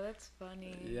 Bro, that's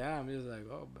funny. Yeah, I'm just like,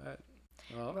 oh, bad.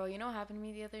 Oh. Bro, you know what happened to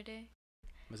me the other day?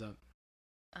 What's up?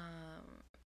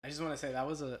 I just want to say that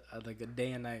was a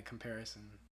day and night comparison.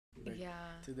 Like, yeah.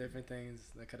 Two different things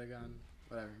that could have gone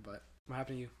whatever. But what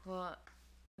happened to you? Well,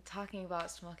 talking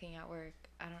about smoking at work,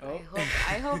 I don't know. Oh.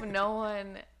 I hope no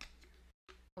one.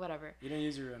 Whatever. You didn't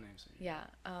use your real name, so. Yeah.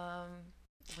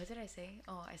 What did I say?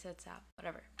 Oh, I said Sap.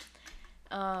 Whatever.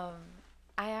 I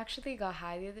actually got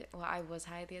high I was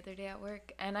high the other day at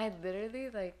work, and I literally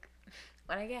like,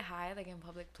 when I get high, like in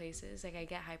public places, like I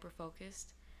get hyper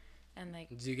focused, and like.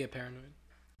 Do you get paranoid?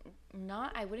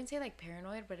 I wouldn't say like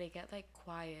paranoid, but I get like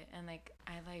quiet and like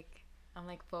I'm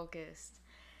like focused,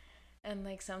 and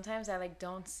like sometimes I like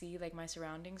don't see like my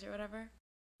surroundings or whatever.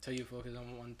 So you focus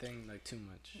on one thing like too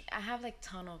much. I have like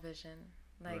tunnel vision,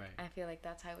 Like, Right. I feel like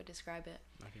that's how I would describe it.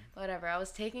 Okay. Whatever. I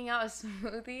was taking out a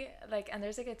smoothie, like, and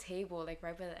there's like a table like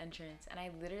right by the entrance, and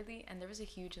there was a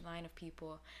huge line of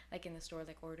people like in the store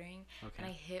like ordering, and I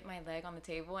Okay. hit my leg on the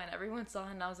table, and everyone saw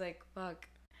it, and I was like, fuck.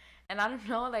 And I don't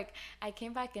know, like, I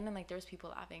came back in and like there was people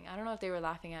laughing. I don't know if they were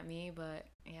laughing at me, but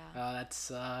yeah. Oh, that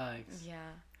sucks. Yeah.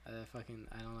 I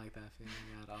don't like that feeling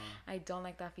at all. I don't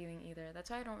like that feeling either. That's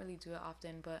why I don't really do it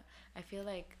often, but I feel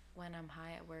like when I'm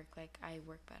high at work, like, I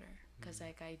work better because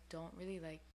like I don't really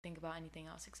like think about anything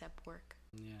else except work.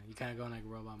 Yeah, you kind of go in like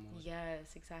robot mode.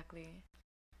 Yes, exactly.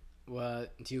 Well,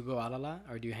 do you go out a lot,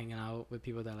 or do you hang out with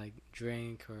people that like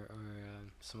drink or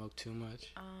smoke too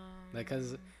much? Like,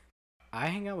 cause I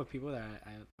hang out with people that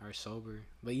I are sober,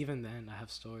 but even then, I have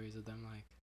stories of them like,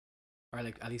 or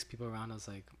like at least people around us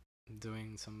like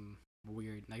doing some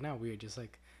weird, like not weird, just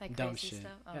like dumb crazy shit.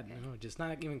 stuff? Oh, Yeah, okay. no, just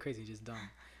not even crazy, just dumb.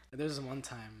 There's this one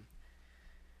time,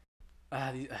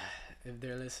 if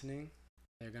they're listening,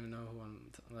 they're gonna know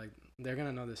who like. They're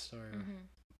gonna know this story.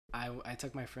 I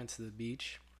took my friend to the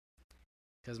beach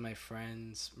because my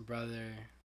friend's brother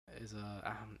is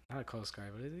not a Coast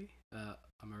Guard. What is he? A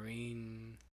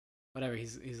Marine. Whatever.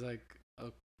 He's like I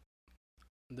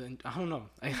don't know.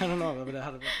 I don't know. But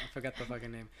I forgot the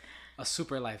fucking name. A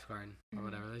super lifeguard or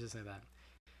whatever. Let's just say that.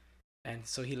 And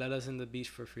so he let us in the beach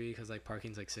for free because like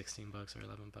parking's like $16 or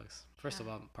 $11. First of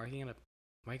all, parking why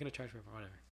are you gonna charge for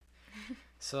whatever?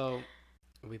 So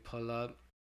we pull up,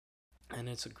 and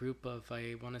it's a group of,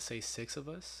 I want to say, 6 of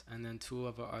us, and then 2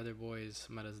 of our other boys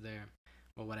met us there.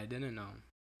 But what I didn't know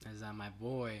is that my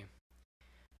boy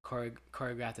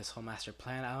choreographed this whole master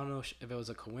plan. I don't know if it was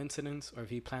a coincidence or if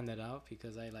he planned it out,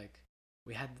 because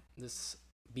we had this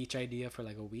beach idea for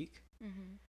like a week,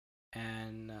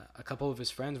 and a couple of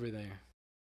his friends were there.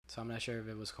 So I'm not sure if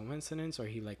it was coincidence or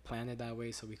he like planned it that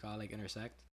way so we could all like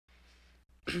intersect.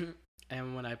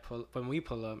 And when we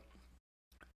pull up,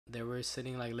 they were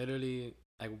sitting like literally,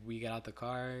 like, we get out the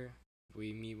car,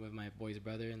 we meet with my boy's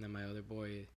brother and then my other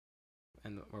boy,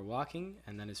 and we're walking,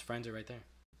 and then his friends are right there.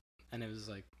 And it was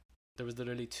like there was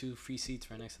literally 2 free seats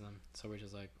right next to them. So we're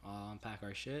just like, all unpack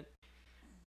our shit.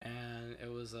 And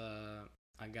it was a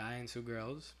guy and 2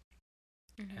 girls,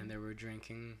 and they were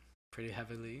drinking pretty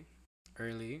heavily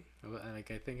early.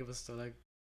 Like, I think it was still like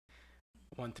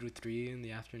 1 through 3 in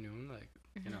the afternoon, like,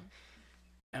 you know.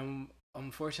 And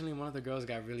unfortunately, one of the girls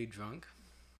got really drunk,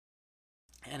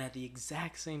 and at the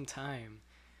exact same time,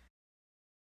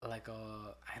 like,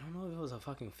 I don't know if it was a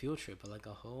fucking field trip, but like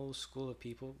a whole school of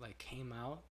people like came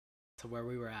out to where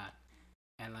we were at.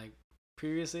 And like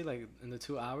previously, like in the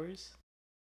 2 hours,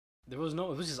 it was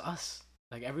just us.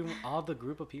 Like, everyone, all the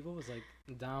group of people was like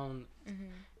down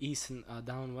east and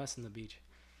down west in the beach.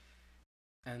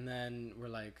 And then we're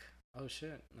like, oh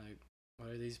shit, like, what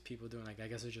are these people doing? Like, I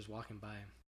guess they're just walking by.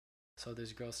 So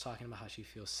this girl's talking about how she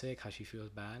feels sick, how she feels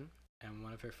bad, and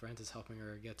one of her friends is helping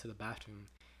her get to the bathroom.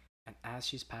 And as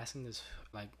she's passing this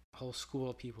like whole school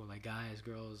of people, like guys,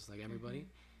 girls, like everybody,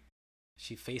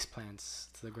 she face plants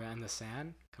to the ground in the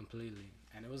sand completely,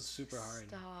 and it was super hard.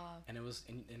 Stop. And it was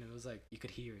like you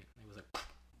could hear it. It was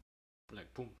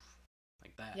like boom,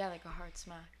 like that. Yeah, like a hard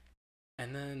smack.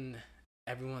 And then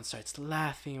everyone starts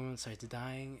laughing, everyone starts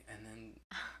dying, and then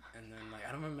like,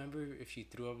 I don't remember if she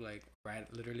threw up like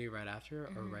literally right after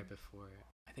or right before.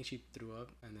 I think she threw up,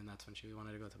 and then that's when she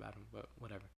wanted to go to the bathroom, but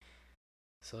whatever.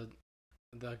 So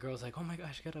the girl's like, oh my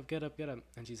gosh, get up,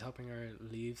 and she's helping her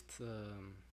leave to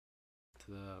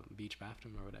the beach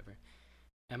bathroom or whatever.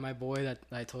 And my boy that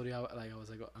I told you, I was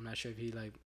like, I'm not sure if he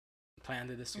like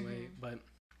planned it this way, but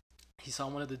he saw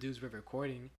one of the dudes were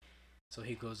recording. So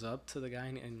he goes up to the guy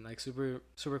and like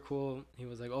super cool. He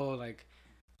was like, oh, like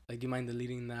do you mind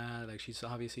deleting that? Like, she's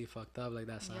obviously fucked up. Like,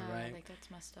 that's not right. Like,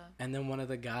 that's messed up. And then one of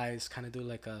the guys kind of do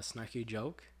like a snarky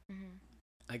joke.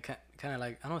 Like, kind of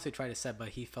like, I don't want to say try to set, but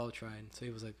he felt tried. So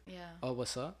he was like, oh,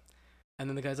 what's up? And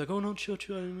then the guy's like, oh, no, chill. I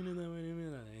didn't mean it that way.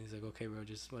 And he's like, okay, bro,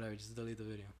 just whatever. Just delete the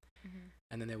video.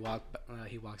 And then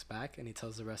he walks back and he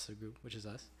tells the rest of the group, which is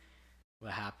us,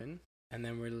 what happened. And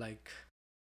then we're like,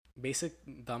 basic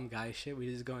dumb guy shit.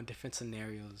 We just go in different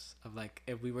scenarios of like,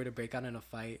 if we were to break out in a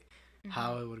fight,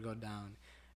 how it would go down.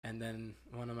 And then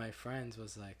one of my friends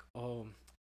was like, oh,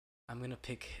 I'm gonna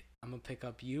pick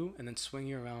up you and then swing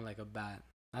you around like a bat.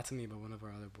 Not to me, but one of our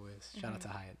other boys. Shout out to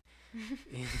Hyatt.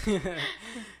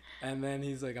 And then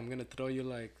he's like, I'm gonna throw you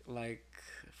like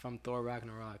from Thor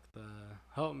Ragnarok, the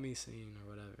help me scene or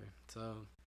whatever. So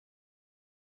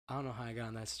I don't know how I got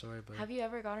on that story, but have you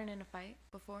ever gotten in a fight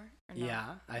before? Or no? Yeah,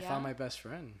 I found my best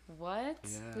friend. What?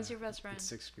 Yeah. Who's your best friend? In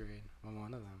 6th grade. I'm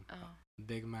one of them. Oh.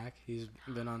 Big Mac. He's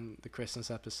been on the Christmas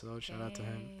episode. Shout out to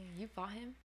him. You fought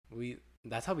him?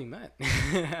 That's how we met.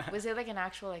 Was it like an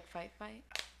actual like fight?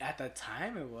 At the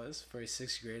time, it was for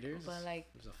sixth graders. But like,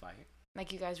 it was a fight.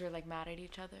 Like you guys were like mad at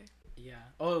each other. Yeah.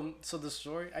 Oh, so the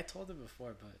story I told it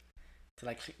before, but to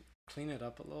like clean it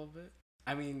up a little bit.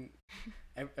 I mean,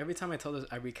 every time I tell this,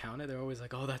 I recount it. They're always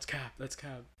like, "Oh, that's cap. That's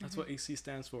cap. That's what AC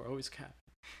stands for. Always cap."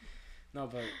 No,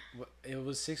 but it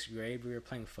was sixth grade. We were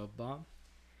playing football,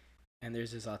 and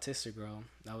there's this autistic girl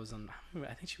that was on.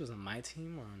 I think she was on my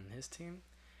team or on his team.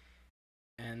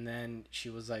 And then she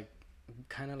was like,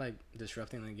 kind of like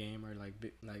disrupting the game or like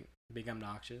big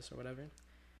obnoxious or whatever.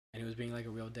 And he was being like a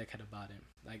real dickhead about it,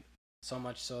 like so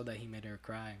much so that he made her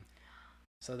cry.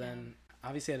 So then,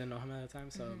 obviously, I didn't know him at the time.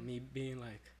 So me being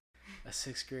like a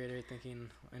sixth grader,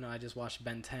 thinking, I just watched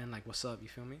Ben 10. Like, what's up? You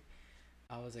feel me?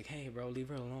 I was like, hey, bro, leave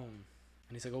her alone.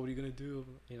 And he's like, oh, what are you gonna do?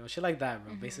 Shit like that,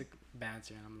 bro. Basic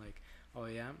banter. And I'm like, oh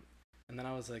yeah. And then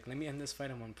I was like, let me end this fight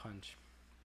in one punch.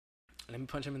 Let me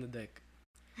punch him in the dick.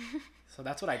 So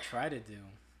that's what I tried to do.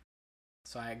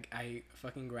 So I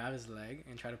fucking grabbed his leg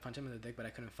and tried to punch him in the dick, but I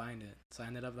couldn't find it. So I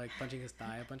ended up like punching his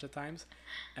thigh a bunch of times.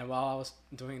 And while I was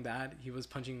doing that, he was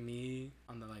punching me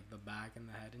on the like the back and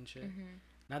the head and shit.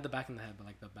 Not the back and the head, but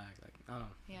like the back, like I don't know.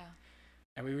 Yeah.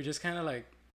 And we were just kind of like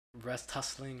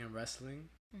tussling and wrestling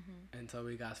until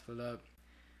we got split up.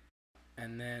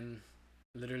 And then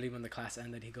literally when the class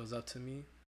ended, he goes up to me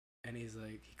and he's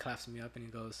like, he claps me up and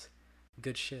he goes,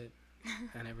 good shit.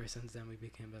 And ever since then we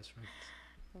became best friends.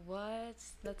 What?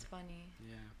 That's funny.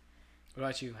 Yeah. What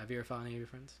about you? Have you ever fought any of your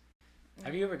friends?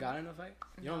 Have you ever gotten in a fight?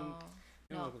 You no.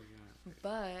 don't look like you.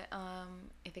 But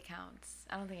if it counts,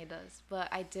 I don't think it does. But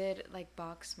I did like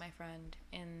box my friend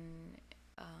in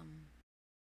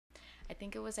I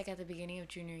think it was like at the beginning of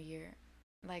junior year.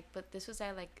 Like, but this was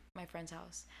at like my friend's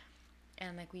house,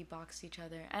 and like we boxed each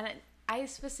other. And I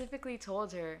specifically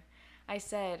told her, I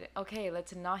said, okay,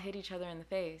 let's not hit each other in the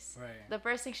face. Right. The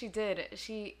first thing she did,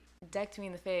 she decked me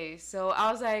in the face. So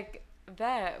I was like,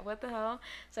 bet, what the hell?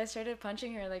 So I started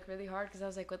punching her like really hard because I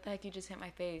was like, what the heck, you just hit my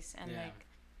face. And like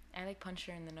I like punched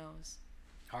her in the nose.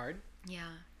 Hard?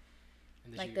 Yeah.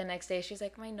 Like the next day she's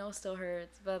like, my nose still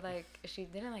hurts, but like she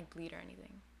didn't like bleed or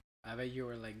anything. I bet you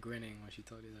were like grinning when she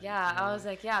told you that. Yeah, I was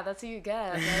like, yeah, that's what you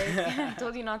get. Like, I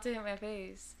told you not to hit my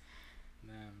face.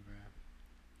 Damn, bro.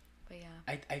 But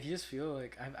yeah. I just feel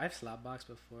like I've slap boxed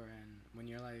before, and when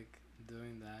you're like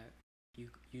doing that,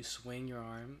 you swing your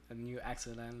arm and you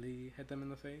accidentally hit them in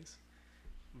the face.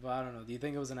 But I don't know. Do you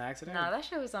think it was an accident? No, that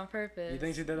shit was on purpose. You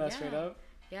think she did that straight up?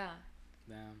 Yeah.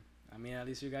 Damn. I mean, at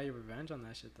least you got your revenge on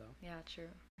that shit, though. Yeah, true.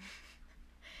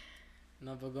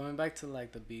 No, but going back to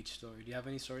like the beach story, do you have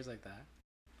any stories like that?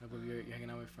 Like when you're hanging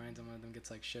out with friends and one of them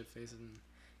gets like shit faced and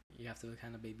you have to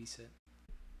kind of babysit.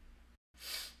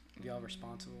 Y'all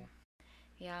responsible?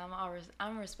 Yeah,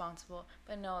 I'm responsible,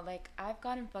 but no, like I've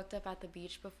gotten fucked up at the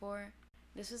beach before.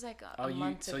 This was like a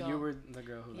month ago. So you were the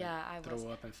girl who I threw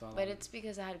up and fell. But it's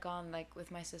because I had gone like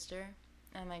with my sister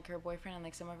and like her boyfriend and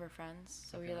like some of her friends.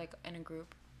 So we were like in a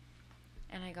group,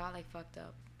 and I got like fucked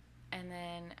up, and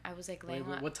then I was like laying.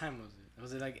 Wait, what time was it?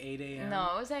 Was it like 8 a.m.?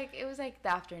 No, it was like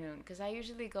the afternoon because I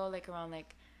usually go like around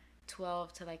like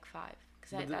 12 to like 5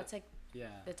 because that's like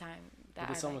the time that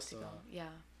I like to go. Yeah.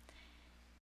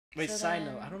 Wait, so side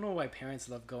note, I don't know why parents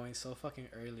love going so fucking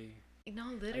early. No,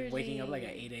 literally. Like waking up like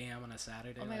at 8 a.m. on a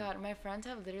Saturday. Oh my god, my friends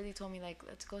have literally told me like,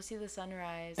 let's go see the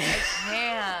sunrise. I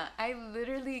can't. I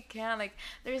literally can't. Like,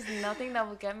 there's nothing that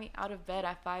will get me out of bed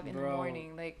at 5 in the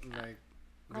morning. Like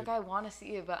I want to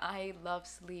see it, but I love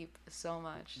sleep so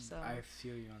much. So I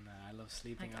feel you on that. I love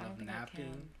sleeping. I love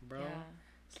napping, bro. Yeah.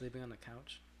 Sleeping on the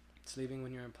couch. Sleeping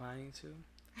when you're planning to.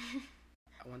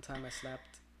 One time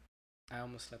I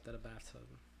almost slept at a bathtub.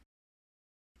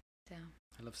 Damn.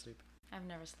 I love sleeping. I've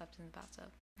never slept in the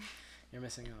bathtub. You're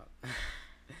missing out.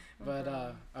 But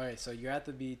alright, so you're at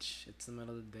the beach, it's the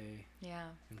middle of the day. Yeah.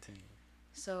 Continue.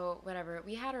 So whatever.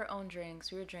 We had our own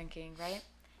drinks. We were drinking, right?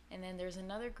 And then there's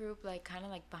another group like kind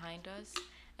of like behind us,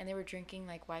 and they were drinking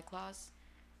like White Claws.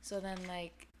 So then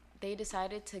like they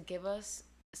decided to give us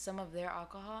some of their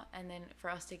alcohol, and then for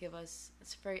us to give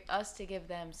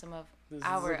them some of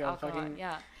our alcohol.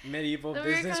 Yeah. Medieval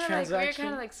business transaction. We were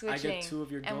kind of like switching. I get 2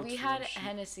 of your and we had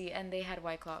Hennessy, and they had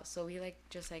White Claws, so we like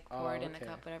just like poured in the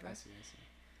cup, whatever. I see.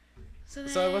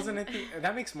 So it wasn't anything.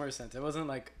 That makes more sense. It wasn't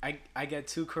like I get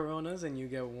 2 Coronas and you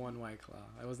get 1 White Claw.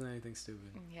 It wasn't anything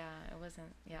stupid. Yeah, it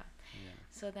wasn't. Yeah.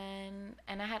 So then,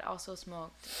 and I had also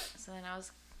smoked. So then I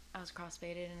was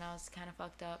crossfaded and I was kind of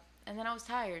fucked up. And then I was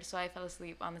tired, so I fell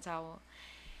asleep on the towel.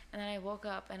 And then I woke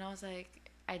up and I was like,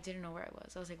 I didn't know where I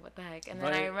was. I was like, what the heck? And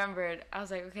then I remembered. I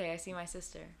was like, okay, I see my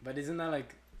sister. But isn't that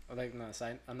like no,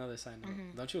 another side note?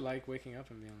 Mm-hmm. Don't you like waking up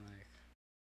and being like,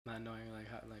 Not knowing like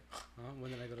how like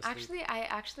when did I go to sleep? Actually, I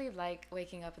actually like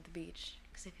waking up at the beach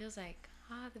because it feels like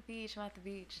the beach. I'm at the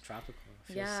beach. Tropical.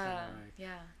 Feels Yeah, kind of like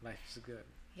yeah, life is good.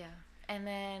 yeah. And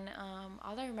then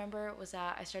all I remember was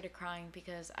that I started crying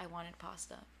because I wanted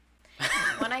pasta.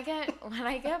 When I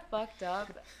get fucked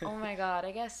up, oh my god,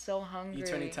 I get so hungry. You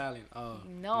turn Italian. Oh.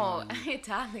 No,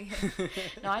 Italian.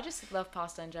 No, I just love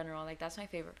pasta in general. Like that's my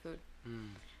favorite food. Mm.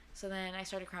 So then I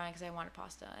started crying because I wanted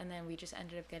pasta, and then we just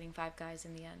ended up getting Five Guys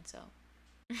in the end. So.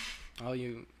 Oh,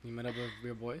 you met up with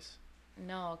your boys?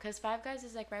 No, because Five Guys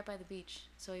is like right by the beach.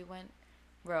 So we went,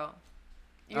 bro.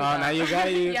 Now you got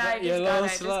it. Yeah, you're a little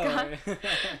slow.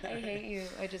 I hate you.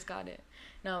 I just got it.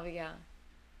 No, but yeah.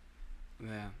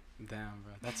 Yeah. Damn,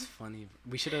 bro. That's funny.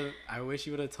 We should have. I wish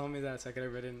you would have told me that so I could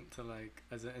have written to like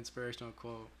as an inspirational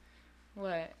quote.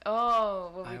 What?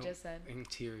 Oh, what we just said. In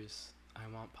tears, I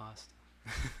want pasta.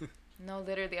 No,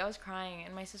 literally, I was crying,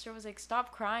 and my sister was like,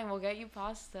 "Stop crying. We'll get you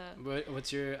pasta."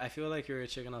 What's your? I feel like you're a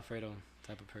chicken Alfredo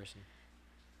type of person.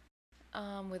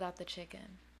 Without the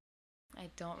chicken,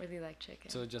 I don't really like chicken.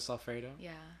 So just Alfredo?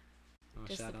 Yeah. Oh,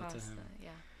 just shout the out pasta.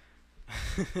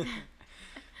 to him.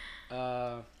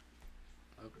 Yeah.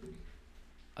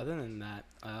 Other than that,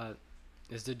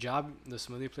 is the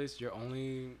smoothie place your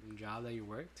only job that you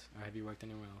worked, or have you worked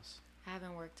anywhere else? I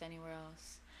haven't worked anywhere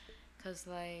else, cause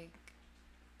like,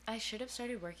 I should have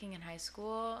started working in high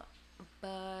school,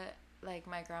 but like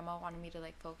my grandma wanted me to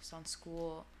like focus on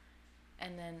school,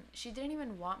 and then she didn't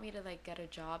even want me to like get a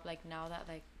job like now that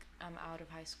like I'm out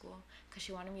of high school, cause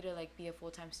she wanted me to like be a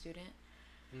full-time student,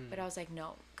 but I was like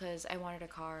no, cause I wanted a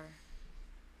car.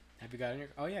 Have you gotten your?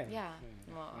 Oh yeah. Yeah.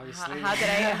 Well, obviously. how did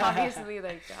I obviously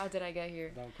like how did I get here?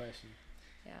 Dumb question.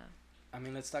 Yeah. I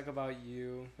mean, let's talk about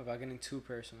you without getting too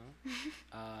personal.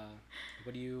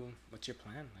 What's your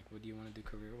plan? Like, what do you want to do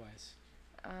career-wise?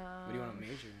 What do you want to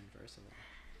major in, first of all?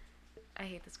 I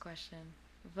hate this question,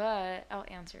 but I'll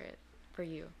answer it for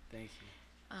you. Thank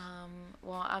you.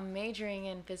 Well, I'm majoring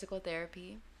in physical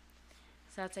therapy.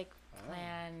 So that's like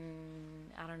plan,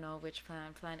 I don't know which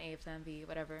plan A, plan B,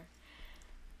 whatever.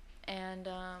 And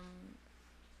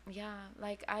yeah,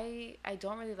 like I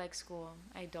don't really like school.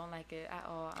 I don't like it at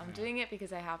all. I'm doing it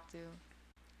because I have to,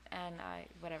 and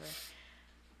whatever.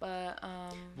 But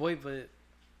but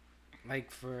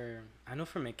like I know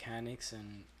for mechanics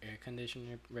and air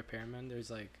conditioner repairmen,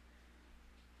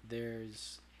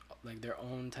 there's their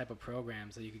own type of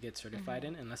programs that you could get certified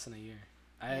in less than a year.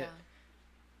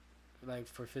 Like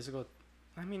for physical,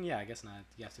 I mean, yeah, I guess not.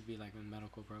 You have to be like in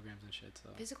medical programs and shit.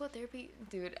 So physical therapy,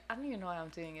 dude, I don't even know why I'm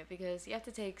doing it because you have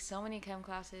to take so many chem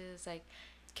classes. Like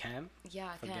chem?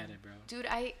 Yeah, forget chem. it, bro. Dude,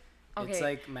 okay. It's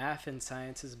like math and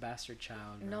science's bastard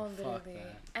child, bro. No, literally. Fuck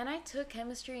that. And I took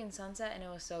chemistry in Sunset and it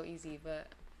was so easy,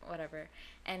 but whatever.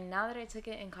 And now that I took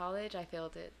it in college, I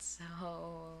failed it.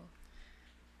 So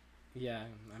yeah,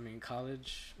 I mean,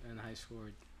 college and high school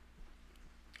are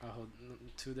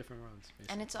two different worlds,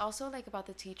 basically. And it's also like about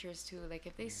the teachers too. Like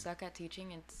if they suck at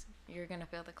teaching, you're gonna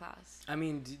fail the class. I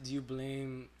mean, do you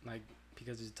blame like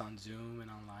because it's on Zoom and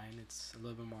online, it's a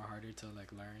little bit more harder to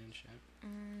like learn and shit?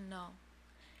 No.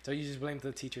 So you just blame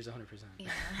the teachers 100%? Yeah,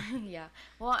 yeah.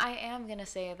 Well, I am gonna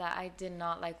say that I did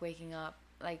not like waking up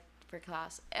like for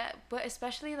class, but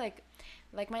especially like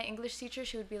my English teacher,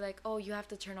 she would be like, "Oh, you have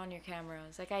to turn on your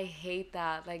cameras." Like I hate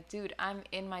that. Like, dude, I'm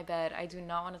in my bed. I do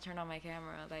not want to turn on my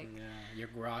camera. Like, yeah, you're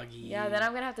groggy. Yeah, then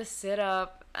I'm gonna have to sit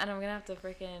up and I'm gonna have to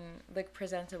freaking look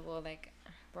presentable. Like,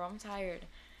 bro, I'm tired.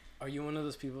 Are you one of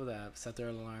those people that set their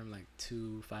alarm like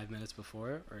 5 minutes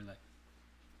before, or like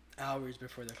hours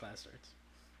before the class starts?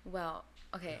 Well,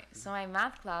 okay, so my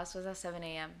math class was at 7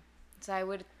 a.m. So I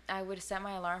would set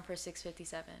my alarm for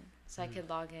 6:57, so I could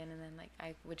log in, and then like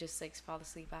I would just like fall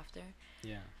asleep after.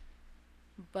 Yeah.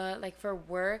 But like for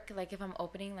work, like if I'm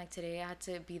opening, like today I had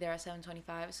to be there at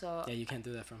 7:25. So yeah, you can't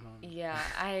do that from home. Yeah,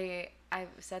 I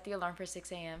set the alarm for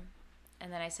 6 a.m.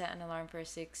 and then I set an alarm for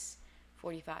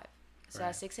 6:45. So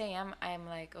at 6 a.m. I'm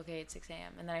like, okay, it's 6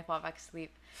 a.m. and then I fall back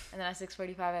asleep, and then at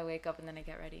 6:45 I wake up and then I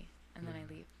get ready and then I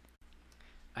leave.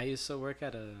 I used to work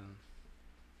at a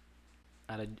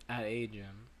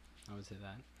gym, I would say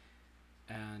that,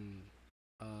 and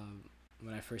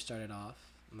when I first started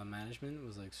off, my management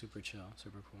was like super chill,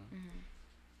 super cool,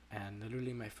 and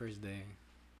literally my first day,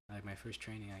 like my first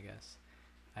training, I guess,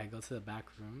 I go to the back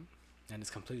room and it's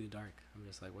completely dark. I'm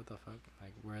just like, what the fuck?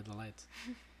 Like, where are the lights?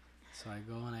 So I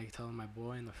go and I tell my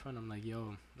boy in the front, I'm like,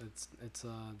 yo, it's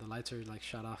the lights are like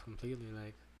shut off completely,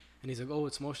 like, and he's like, oh,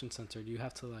 it's motion censored, you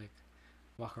have to like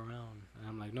walk around. And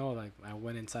I'm like, no, like I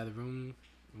went inside the room,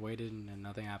 waited, and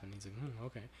nothing happened. He's like,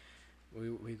 okay.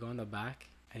 We go in the back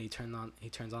and he turns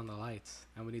on the lights,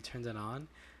 and when he turns it on,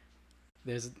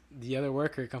 there's the other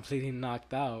worker completely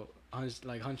knocked out,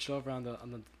 hunched over on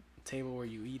the table where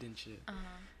you eat and shit.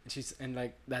 And and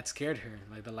like that scared her.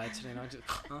 Like the lights turning on, just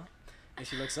huh? And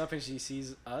she looks up and she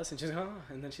sees us and she's like, huh?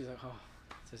 And then she's like, oh,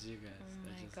 it's just you guys. Oh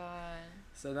They're my just... god.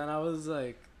 So then I was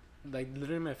like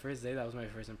literally my first day. That was my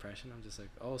first impression. I'm just like,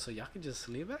 oh, so y'all can just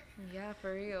sleep back? Yeah,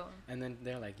 for real. And then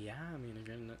they're like, yeah. I mean,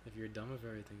 if you're done with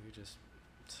everything, you just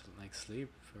like sleep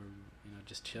or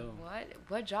just chill.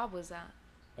 What job was that?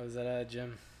 I was at a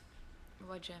gym.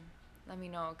 What gym? Let me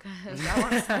know, cause I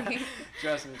want to sleep.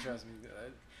 Trust me.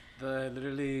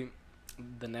 Literally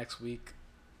the next week,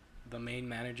 the main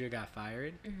manager got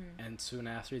fired, and soon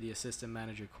after the assistant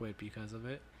manager quit because of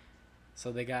it.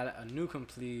 So they got a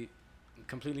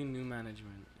completely new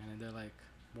management, and they're like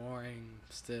boring,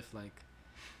 stiff. Like,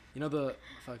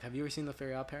 have you ever seen the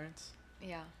Fairy Odd Parents?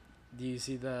 Yeah. Do you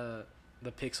see the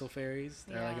Pixel fairies?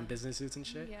 They're like in business suits and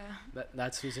shit. Yeah.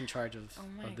 That's who's in charge of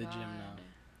the God. gym now.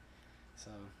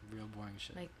 So real boring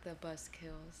shit. Like the bus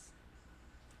kills.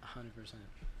 100%.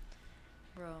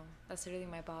 Bro, that's literally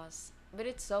my boss. But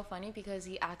it's so funny because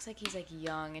he acts like he's like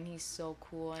young and he's so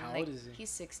cool and How like old is he? He's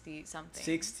 60 something.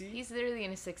 60? He's literally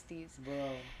in his 60s.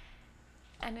 Bro.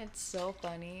 And it's so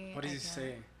funny. What does he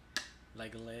say?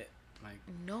 Like lit? Like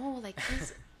no, like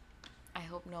he's I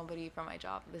hope nobody from my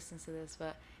job listens to this,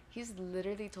 but he's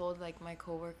literally told like my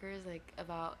coworkers like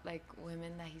about like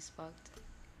women that he's fucked.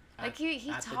 Like he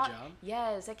at talked. the job?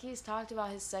 Yes, like he's talked about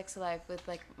his sex life with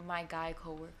like my guy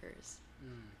coworkers.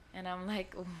 And I'm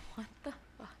like, what the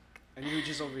fuck? And you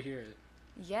just overhear it.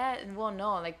 Yeah, well,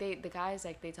 no, like the guys,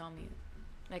 like they tell me,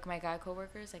 like my guy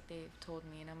coworkers, like they've told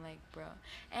me, and I'm like, bro.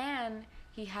 And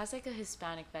he has like a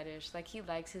Hispanic fetish, like he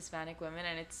likes Hispanic women,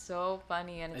 and it's so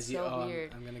funny and it's so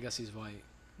weird. I'm gonna guess he's white.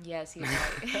 Yes, he's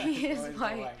white. He is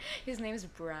white. His name's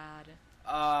Brad.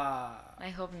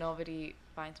 I hope nobody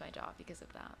finds my job because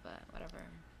of that, but whatever.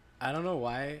 I don't know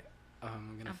why.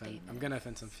 I'm gonna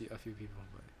offend a few people,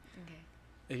 but okay.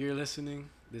 If you're listening,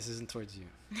 this isn't towards you.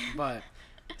 But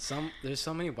there's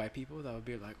so many white people that would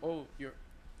be like, oh,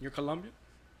 you're Colombian?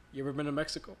 You ever been to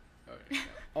Mexico?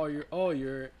 Or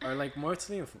like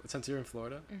mostly since you're in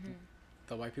Florida,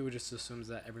 the white people just assumes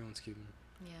that everyone's Cuban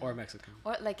or Mexican.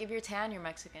 Or like if you're tan, you're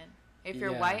Mexican. If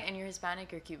you're white and you're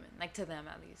Hispanic, you're Cuban. Like to them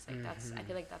at least. Like that's I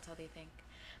feel like that's how they think.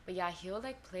 But yeah, he'll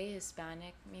like play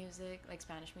Hispanic music, like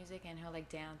Spanish music, and he'll like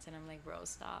dance, and I'm like, bro,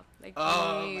 stop, like, please,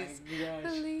 oh my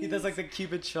gosh, please. He does like the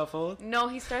Cupid shuffle. No,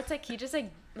 he starts like he just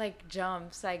like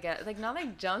jumps, I guess, like not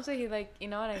like jumps, but he like you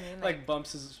know what I mean, like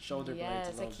bumps his shoulder blades. Yes,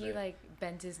 a little like he bit. like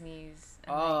bent his knees.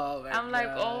 Oh like, I'm gosh. like,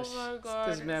 oh my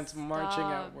god, this man's marching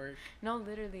at work. No,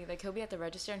 literally, like he'll be at the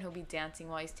register and he'll be dancing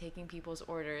while he's taking people's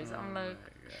orders. I'm like,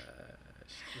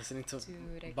 listening to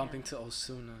dude, bumping to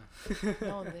Osuna.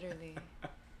 No, literally.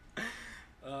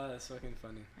 Oh, that's fucking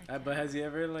funny. But has he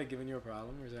ever like given you a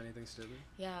problem, or is there anything stupid?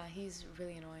 Yeah, he's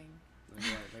really annoying.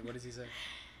 Like what does he say?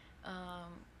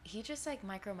 He just like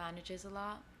micromanages a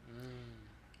lot.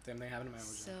 Same thing happened to my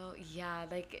old job. So yeah,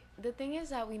 like the thing is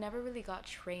that we never really got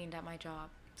trained at my job.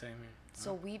 Same here.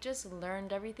 So we just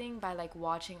learned everything by like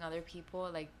watching other people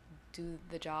like do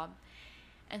the job.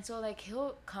 And so like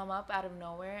he'll come up out of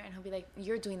nowhere and he'll be like,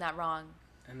 you're doing that wrong.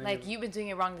 Like you've been doing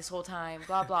it wrong this whole time,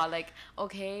 blah blah. Like,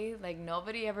 okay, like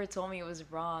nobody ever told me it was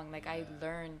wrong. Like I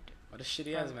learned. What a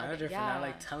shitty ass manager for not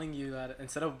like telling you that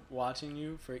instead of watching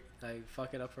you for like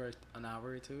fuck it up for an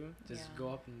hour or two, just go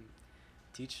up and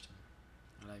teach them,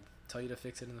 or like tell you to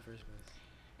fix it in the first place.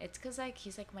 It's cause like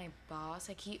he's like my boss,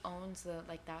 like he owns the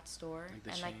like that store,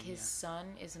 like and like his son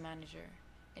is a manager,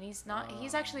 and he's not.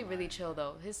 He's actually really chill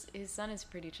though. His son is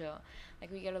pretty chill.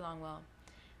 Like we get along well.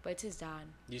 But it's his dad.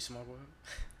 You smoke with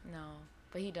him? No,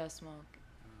 but he does smoke.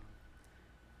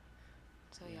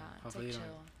 So yeah, it's like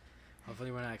chill. Hopefully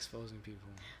we're not exposing people.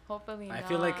 Hopefully not. I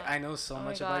feel like I know so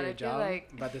much about your job,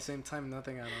 but at the same time,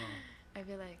 nothing at all. I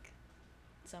feel like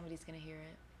somebody's gonna hear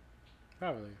it.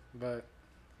 Probably.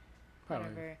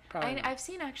 Whatever. I've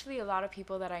seen actually a lot of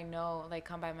people that I know like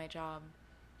come by my job.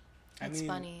 It's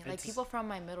funny. Like people from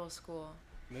my middle school.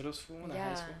 Middle school and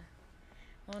high school?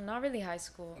 Well, not really high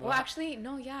school. Well, actually,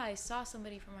 no, yeah, I saw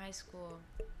somebody from high school.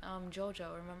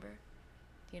 Jojo, remember?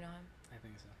 Do you know him? I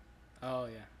think so. Oh,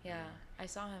 yeah. Yeah, I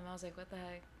saw him. I was like, what the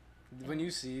heck? When you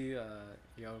see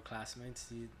your old classmates,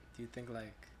 do you think,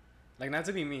 like, not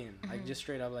to be mean, like, just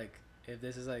straight up, like, if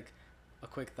this is, like, a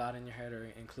quick thought in your head or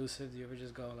inclusive, do you ever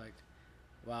just go, like,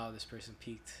 wow, this person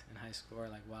peaked in high school, or,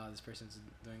 like, wow, this person's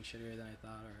doing shittier than I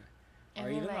thought, or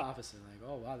even the opposite, like,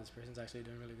 oh, wow, this person's actually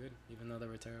doing really good, even though they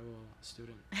were a terrible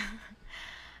student.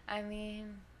 I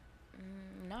mean,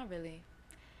 not really.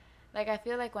 Like I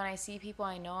feel like when I see people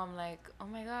I know, I'm like, oh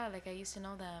my god, like I used to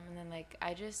know them, and then like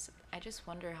I just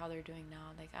wonder how they're doing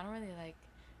now. Like I don't really like,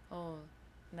 oh,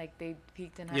 like they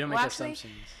peaked in You high. don't Well, make actually,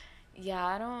 assumptions. yeah,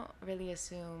 I don't really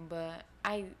assume, but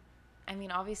I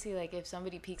mean, obviously, like if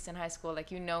somebody peaks in high school,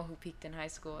 like you know who peaked in high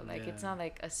school. Like Yeah. it's not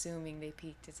like assuming they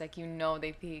peaked. It's like you know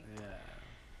they peaked. Yeah.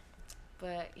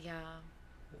 But yeah,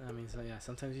 I mean, so yeah,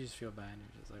 sometimes you just feel bad and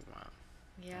you're just like, wow.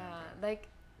 yeah, Damn,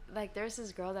 like there's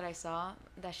this girl that I saw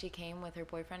that she came with her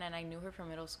boyfriend, and I knew her from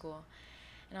middle school,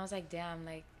 and I was like, damn,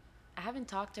 like I haven't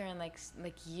talked to her in like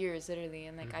years, literally,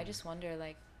 and like I Mhm. just wonder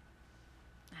like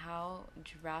how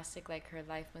drastic like her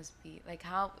life must be, like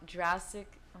how drastic.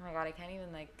 Oh my god, I can't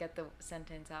even like get the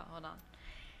sentence out. Hold on.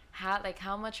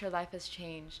 How much her life has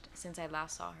changed since I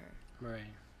last saw her.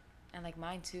 Right. And like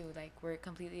mine too. Like we're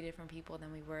completely different people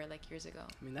than we were like years ago.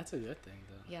 I mean, that's a good thing,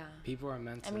 though. Yeah. People are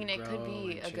meant I to mean, it could grow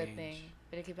be and a good thing, change.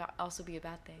 but it could also be a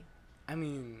bad thing. I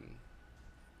mean,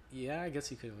 yeah, I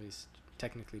guess you could always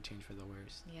technically change for the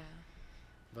worst. Yeah.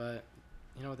 But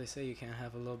you know what they say, you can't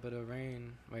have a little bit of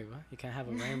rain. Wait, what? You can't have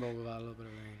a rainbow without a little bit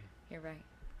of rain. You're right.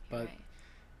 You're But right.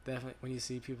 definitely, when you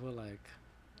see people like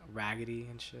raggedy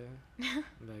and shit,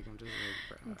 like I'm just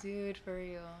like, bro. Dude, for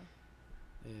real.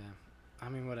 Yeah. I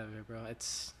mean, whatever, bro.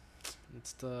 It's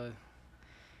the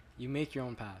you make your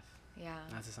own path. Yeah.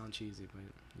 Not to sound cheesy, but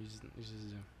you just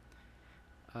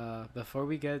do. Before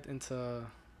we get into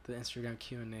the Instagram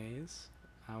Q&As,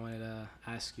 I wanted to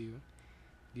ask you,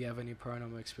 do you have any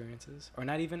paranormal experiences? Or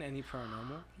not even any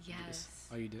paranormal? Yes.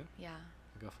 Oh, you do? Yeah.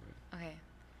 Go for it. Okay.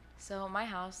 So my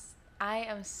house, I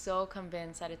am so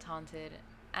convinced that it's haunted.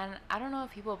 And I don't know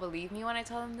if people believe me when I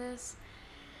tell them this,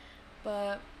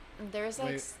 but there's like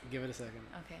Wait, give it a second.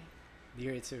 okay. You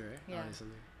hear it too, right? Yeah. Obviously.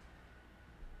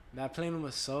 That plane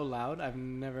was so loud. I've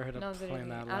never heard a No, plane literally.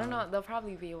 that loud. I don't know. They'll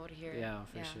probably be able to hear it. Yeah,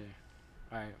 for sure.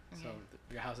 All right. So Okay.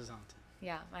 your house is haunted.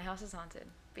 Yeah, my house is haunted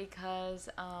because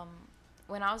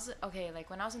when I was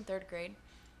in third grade,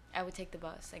 I would take the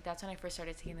bus. Like that's when I first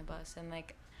started taking the bus, and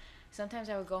like sometimes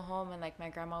I would go home and like my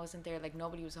grandma wasn't there, like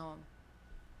nobody was home.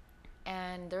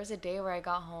 And there was a day where I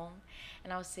got home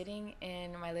and I was sitting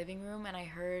in my living room and I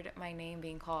heard my name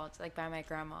being called like by my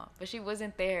grandma, but she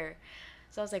wasn't there.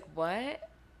 So I was like, "What?"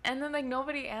 And then like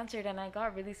nobody answered and I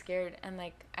got really scared and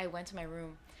like I went to my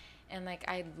room and like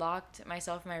I locked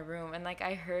myself in my room and like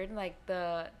I heard like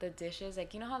the dishes,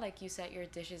 like you know how like you set your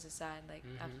dishes aside like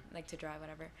like to dry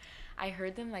whatever. I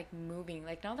heard them like moving,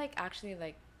 like not like actually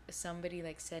like somebody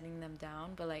like setting them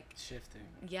down, but like Shifting.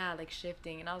 yeah, like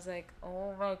shifting. And I was like,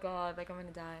 oh my god, like I'm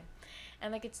gonna die.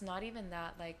 And like it's not even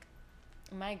that, like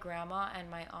my grandma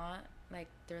and my aunt, like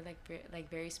they're like like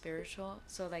very spiritual,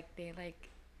 so like they like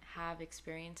have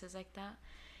experiences like that.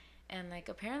 And like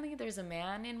apparently there's a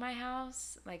man in my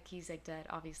house, like he's like dead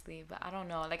obviously, but I don't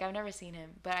know, like I've never seen him,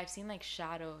 but I've seen like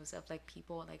shadows of like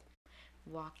people like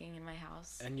walking in my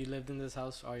house. And you lived in this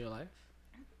house all your life?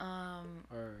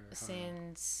 Or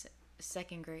Since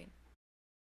second grade.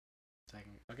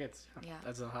 second? Okay, Yeah.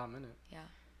 that's a hot minute, Yeah.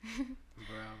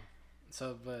 bro.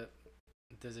 So, but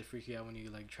does it freak you out when you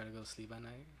like try to go to sleep at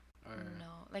night? Or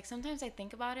No, like sometimes I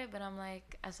think about it, but I'm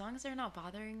like, as long as they're not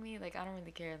bothering me, like I don't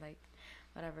really care, like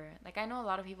whatever. Like I know a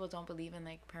lot of people don't believe in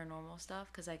like paranormal stuff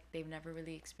because like they've never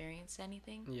really experienced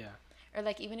anything, yeah, or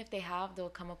like even if they have, they'll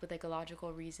come up with like a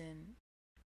logical reason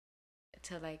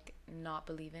to like not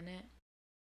believe in it.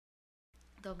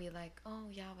 They'll be like, oh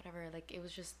yeah, whatever, like it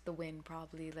was just the wind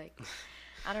probably, like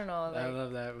I don't know, I like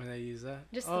love that when they use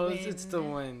that. just Oh, the it's the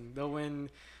wind. wind. The wind,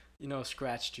 you know,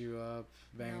 scratched you up,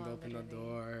 banged No, open the literally.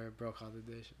 door, broke all the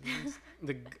dishes.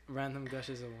 The random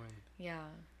gushes of wind. Yeah,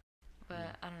 but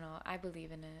Yeah. I don't know, I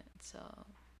believe in it, so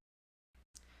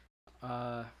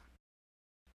Uh,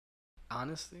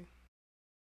 honestly,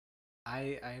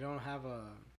 I don't have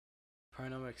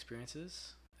paranormal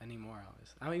experiences anymore.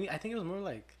 Obviously, I mean, I think it was more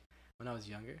like when I was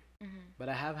younger. But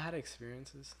I have had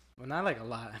experiences. Well, not like a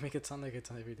lot. I make it sound like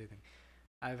it's an everyday thing.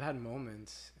 I've had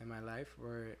moments in my life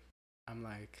where I'm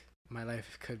like, my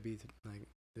life could be like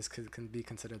this could can be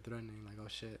considered threatening. Like, oh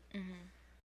shit.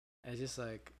 It's just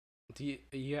like, are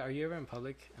you ever in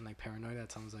public and like paranoid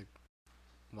that someone's like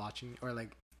watching or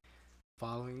like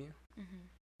following you?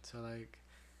 So like,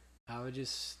 I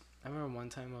remember one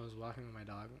time I was walking with my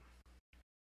dog,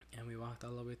 and we walked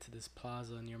all the way to this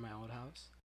plaza near my old house,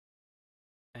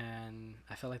 and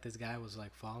I felt like this guy was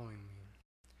like following me.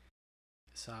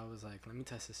 So I was like, let me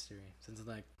test his theory. Since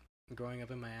like growing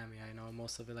up in Miami, I know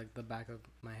most of it like the back of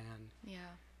my hand.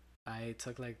 yeah. I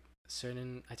took like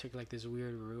this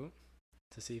weird route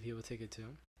to see if he would take it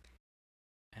too,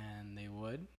 and they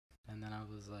would. And then I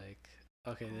was like,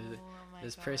 okay, Oh my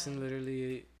this God. person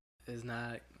literally is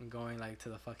not going like to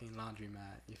the fucking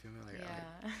laundromat. You feel me? Like,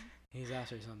 Yeah. he's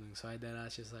after something. So I did. I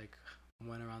just like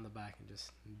went around the back and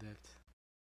just dipped.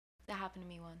 That happened to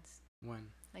me once. When?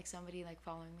 Like somebody like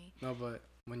following me. No, but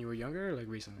when you were younger, or like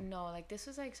recently? No, like this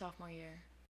was like sophomore year,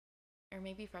 or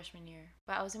maybe freshman year.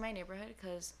 But I was in my neighborhood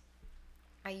because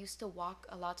I used to walk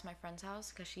a lot to my friend's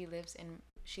house because she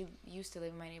used to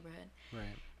live in my neighborhood.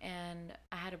 Right. And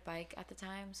I had a bike at the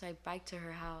time, so I biked to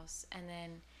her house, and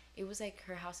then it was like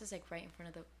her house is like right in front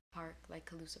of the park, like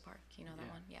Calusa Park, you know that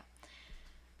one? Yeah.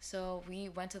 So we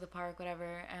went to the park,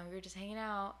 whatever, and we were just hanging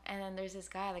out, and then there's this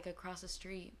guy like across the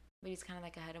street, but he's kind of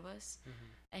like ahead of us,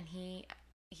 and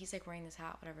he's like wearing this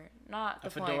hat, whatever. Not the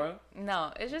a fedora? Point.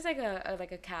 No, it's just like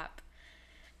a cap.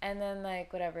 And then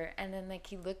like whatever, and then like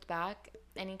he looked back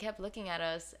and he kept looking at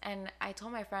us, and I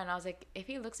told my friend, I was like, if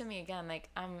he looks at me again, like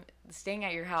I'm staying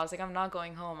at your house, like I'm not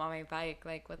going home on my bike,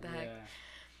 like what the heck.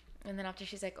 And then after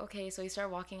she's like, okay, so he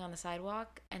started walking on the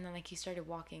sidewalk, and then like he started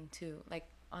walking too, like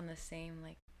on the same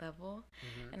like level.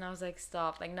 And I was like,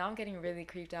 stop, like now I'm getting really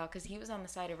creeped out because he was on the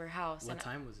side of her house. What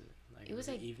time was it? Like, it was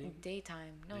like evening?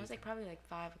 Daytime. No, it was like probably like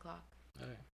 5 o'clock.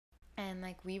 Okay. And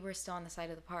like we were still on the side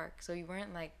of the park, so we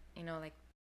weren't like, you know, like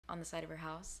on the side of her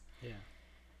house. Yeah.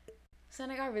 So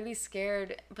then I got really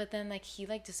scared, but then like he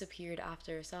like disappeared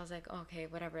after, so I was like, okay,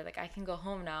 whatever, like I can go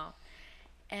home now.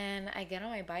 And I get on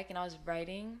my bike, and I was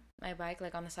riding my bike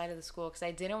like on the side of the school because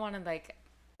I didn't want to like,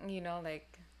 you know,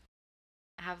 like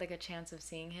have like a chance of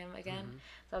seeing him again.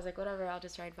 So I was like, whatever, I'll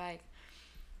just ride bike.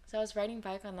 So I was riding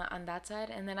bike on that side,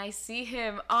 and then I see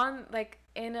him on like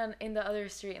in the other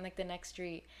street, in like the next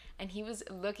street, and he was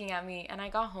looking at me, and I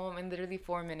got home in literally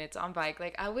 4 minutes on bike.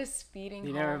 Like I was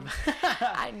speeding home.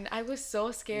 I was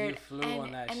so scared. You flew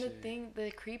on that shit.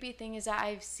 The creepy thing is that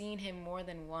I've seen him more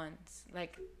than once.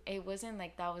 Like it wasn't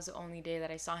like that was the only day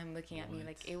that I saw him looking at me.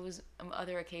 Like it was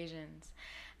other occasions.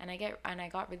 And I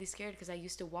got really scared because I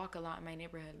used to walk a lot in my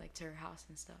neighborhood, like to her house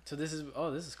and stuff. So this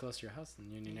is close to your house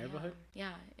in your neighborhood?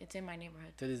 Yeah, it's in my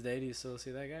neighborhood. To this day, do you still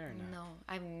see that guy or not? No,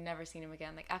 I've never seen him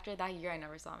again. Like after that year, I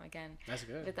never saw him again. That's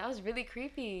good. But that was really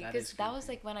creepy because that was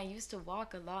like when I used to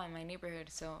walk a lot in my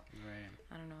neighborhood. So right.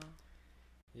 I don't know.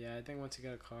 Yeah, I think once you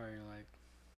get a car, you're like.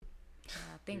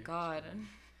 Thank God.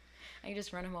 I can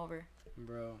just run him over.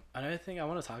 Bro, another thing I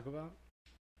want to talk about,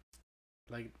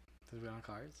 like, since we're on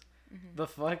cars. The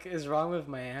fuck is wrong with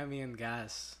Miami and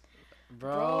gas?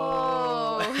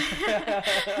 Bro.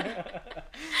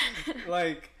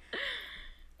 Like,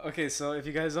 okay, so if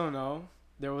you guys don't know,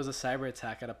 there was a cyber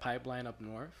attack at a pipeline up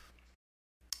north,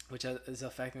 which is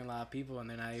affecting a lot of people, and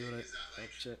they're not able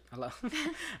to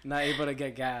not able to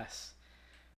get gas.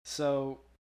 So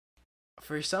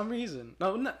for some reason,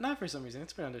 no, not for some reason,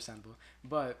 it's pretty understandable,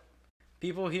 but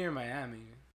people here in Miami,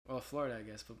 well, Florida, I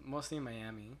guess, but mostly in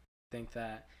Miami, think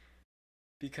that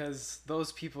because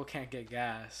those people can't get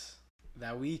gas,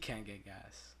 that we can't get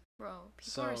gas. Bro,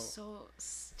 people are so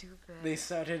stupid. They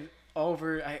started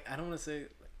I don't want to say,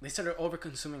 they started over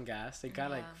consuming gas. They got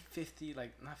like 50,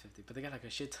 like not 50, but they got like a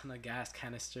shit ton of gas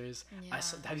canisters. Yeah.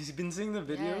 Have you been seeing the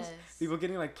videos? Yes. People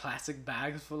getting like plastic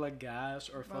bags full of gas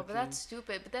or fucking. But that's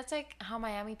stupid. But that's like how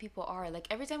Miami people are. Like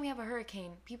every time we have a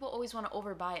hurricane, people always want to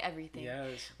overbuy everything.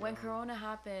 Yes. When Corona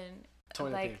happened,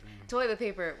 Toilet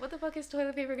paper. What the fuck is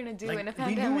toilet paper gonna do like, in a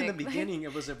pandemic? We knew in the beginning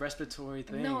it was a respiratory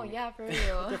thing. No, yeah, for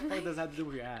real. What the fuck does that have to do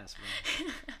with your ass, bro?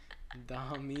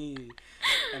 Dummy.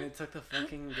 And it took the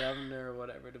fucking governor or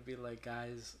whatever to be like,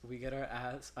 guys, we get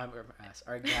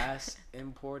our gas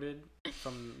imported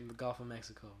from the Gulf of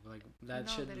Mexico. Like that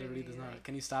shit literally does not. Like,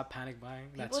 can you stop panic buying?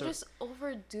 People just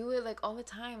overdo it like all the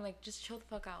time. Like just chill the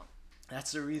fuck out.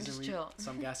 That's the reason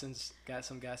some gas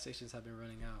stations have been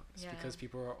running out. It's because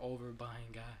people are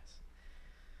overbuying gas.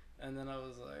 And then I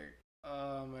was like,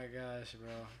 oh my gosh,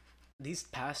 bro. These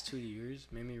past 2 years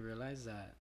made me realize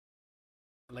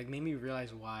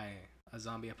why a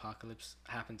zombie apocalypse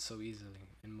happens so easily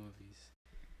in movies.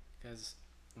 Because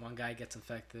one guy gets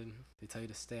infected, they tell you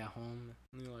to stay at home,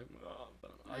 and you're like, oh,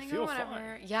 but I feel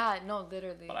fine. Yeah, no,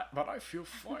 literally. But I feel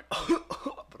fine.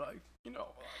 But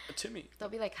Timmy. They'll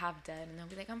be like half dead, and they'll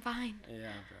be like, I'm fine.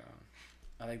 Yeah, bro.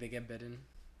 I like they get bitten,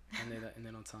 and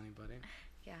they don't tell anybody.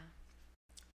 Yeah.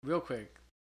 Real quick.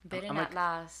 Bitten at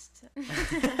last. That's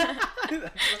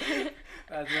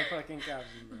my fucking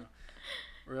caption, bro.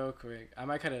 Real quick. I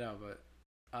might cut it out, but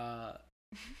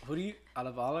who do you, out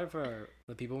of all of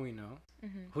the people we know,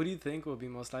 who do you think will be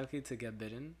most likely to get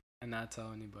bitten and not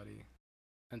tell anybody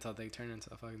until they turn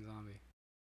into a fucking zombie?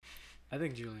 I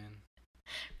think Julian.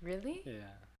 Really?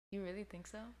 Yeah. You really think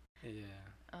so?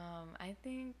 Yeah. I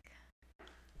think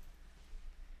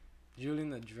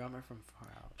Julian, the drummer from Far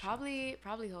Out.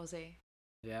 probably Jose.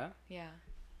 Yeah? Yeah.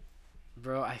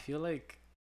 Bro, I feel like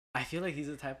he's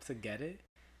the type to get it.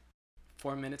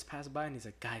 4 minutes pass by and he's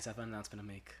like, guys, I have an announcement to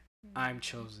make. I'm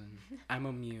chosen. I'm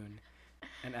immune.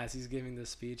 And as he's giving the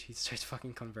speech, he starts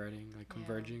fucking converting, like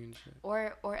converging and shit.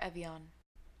 Or Evian.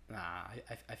 Nah,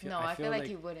 I feel. No, I feel like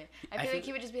he wouldn't. I feel like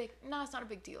he would just be like, no, it's not a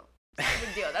big deal. It's not a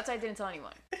big deal. That's why I didn't tell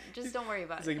anyone. Just don't worry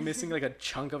about it. He's like missing like a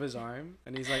chunk of his arm,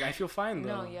 and he's like, I feel fine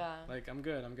though. No, yeah. Like I'm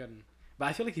good. But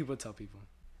I feel like he would tell people,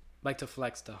 like to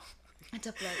flex though.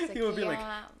 To flex, like, He would be like,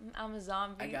 I'm a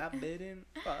zombie. I got bitten.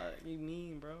 Fuck you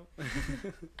mean, bro?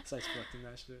 Starts flexing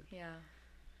that shit. Yeah.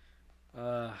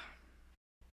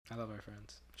 I love our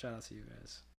friends. Shout out to you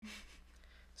guys.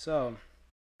 So,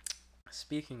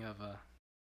 speaking of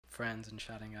friends and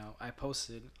shouting out, I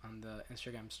posted on the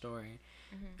Instagram story.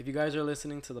 If you guys are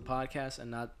listening to the podcast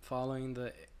and not following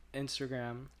the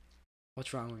Instagram,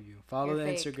 what's wrong with you? Follow the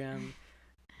Instagram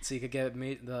so you could get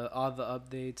all the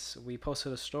updates. We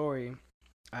posted a story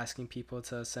asking people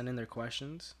to send in their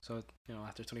questions. So,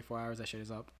 after 24 hours, that shit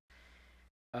is up.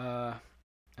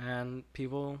 And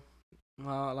people, a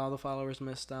lot of the followers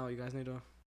missed out. You guys need to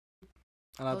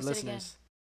allow the listeners.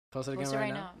 Post it again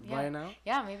right now. Yeah. Right now?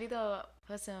 Yeah, maybe they'll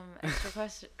put some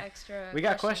extra We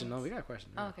got questions. No, we got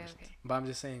questions. Oh, okay. But I'm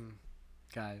just saying,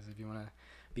 guys, if you want to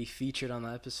be featured on the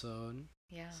episode,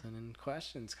 send in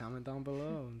questions. Comment down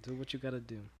below. Do what you got to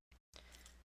do.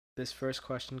 This first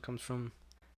question comes from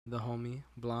the homie,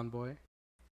 Blonde Boy.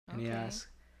 And he asks,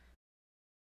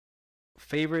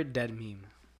 favorite dead meme?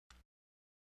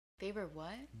 Favorite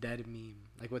what? Dead meme.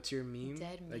 Like, what's your meme?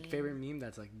 Dead meme. Like, favorite meme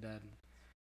that's, like, dead.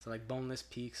 So, like, boneless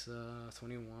pizza,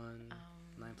 21,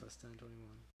 9 plus 10, 21.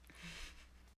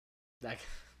 Like,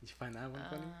 did you find that one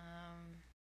funny?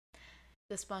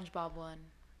 The SpongeBob one.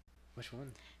 Which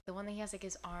one? The one that he has, like,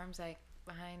 his arms, like,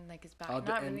 behind, like, his back. Oh,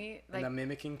 Not really. Like, the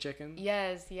mimicking chicken?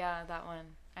 Yes, yeah, that one.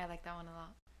 I like that one a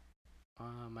lot.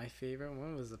 My favorite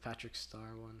one was the Patrick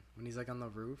Star one. When he's, like, on the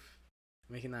roof,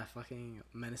 making that fucking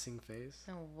menacing face.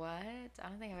 What? I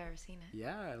don't think I've ever seen it.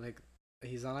 Yeah, like,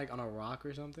 he's on, like, on a rock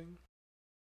or something.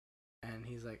 And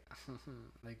he's like,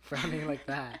 like frowning like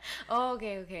that. Oh,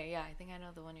 okay. Yeah, I think I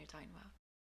know the one you're talking about.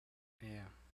 Yeah,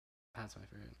 that's my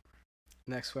favorite.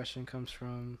 Next question comes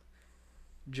from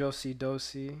Josie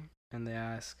Dosey, and they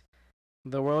ask,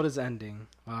 the world is ending.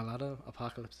 Wow, a lot of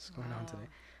apocalypse is going on today.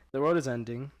 The world is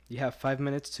ending. You have 5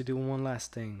 minutes to do one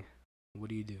last thing. What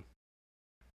do you do?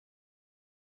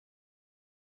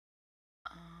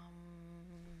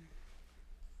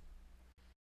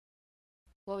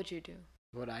 What would you do?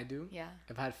 What I do? Yeah.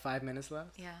 If I had 5 minutes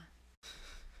left? Yeah.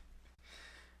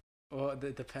 Well,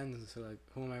 it depends. So, like,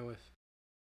 who am I with?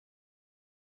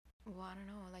 Well, I don't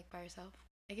know. Like, by yourself?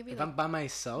 It could be if like, I'm by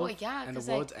myself and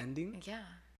the world's ending? Yeah.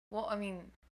 Well, I mean...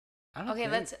 I don't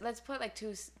think... let's put, like,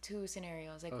 two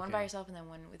scenarios. Like, one by yourself and then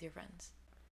one with your friends.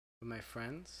 With my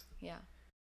friends? Yeah.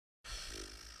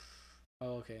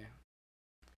 Oh, okay.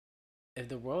 If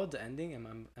the world's ending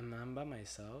and I'm by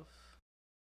myself...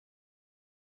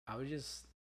 I would just...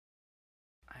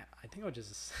 I think I would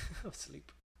just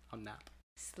sleep. I'll nap.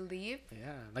 Sleep?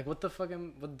 Yeah. Like, what the fuck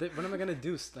what am I gonna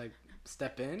do? Like,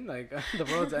 step in? Like, the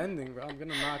world's ending, bro. I'm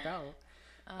gonna knock out.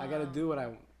 I gotta do what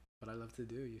I love to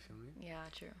do, you feel me? Yeah,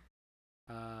 true.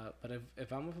 But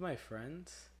if I'm with my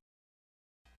friends,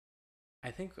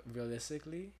 I think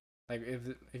realistically, like,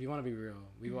 if you want to be real,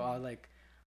 we will all, like,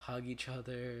 hug each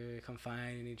other,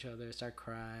 confide in each other, start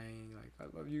crying, like, I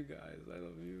love you guys, I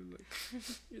love you, like,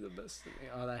 you're the best thing,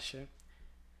 all that shit.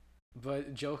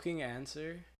 But joking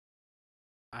answer,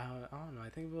 I don't know, I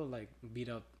think we'll, like, beat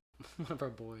up one of our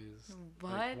boys.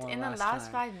 What? Like, in the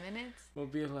last 5 minutes? We'll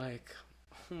be like,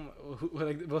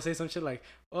 we'll say some shit like,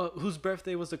 oh, whose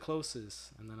birthday was the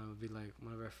closest? And then it'll be like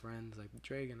one of our friends, like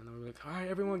Dragon, and then we're like, all right,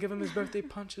 everyone give him his birthday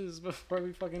punches before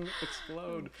we fucking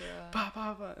explode. Bah,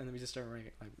 bah, bah. And then we just start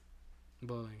like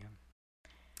bullying him.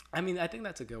 I mean, I think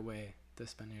that's a good way to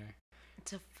spend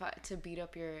to beat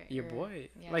up your boy.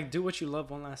 Yeah. Like, do what you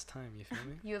love one last time, you feel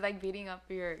me? You like beating up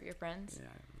your friends? Yeah.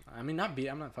 I mean,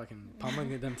 I'm not fucking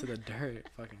pummeling them to the dirt,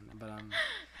 fucking, but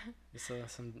just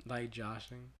some light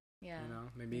joshing. Yeah. You know,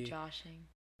 maybe joshing.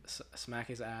 Smack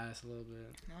his ass a little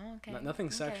bit. Oh, okay. Nothing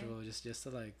sexual, just to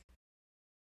like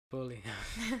bully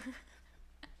him.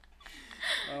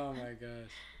 Oh my gosh.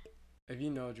 If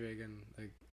you know Dragon,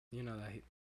 like, you know that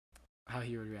how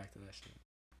he would react to that shit.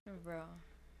 Bro.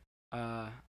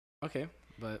 Okay,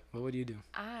 but what would you do?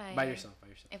 By yourself.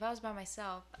 If I was by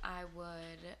myself, I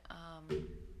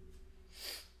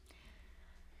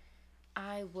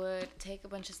would take a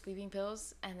bunch of sleeping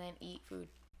pills and then eat food.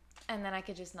 And then I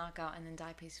could just knock out and then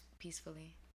die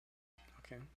peacefully.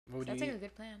 Okay. What would you eat? That's like a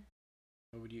good plan.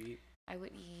 What would you eat? I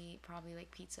would eat probably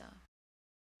like pizza.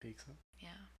 Pizza. Yeah.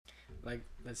 Like,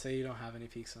 let's say you don't have any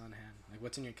pizza on hand. Like,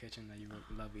 what's in your kitchen that you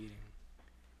love eating?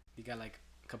 You got like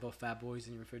a couple of Fat Boys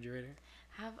in your refrigerator?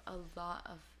 I have a lot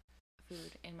of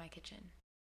food in my kitchen.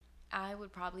 I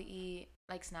would probably eat,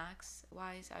 like, snacks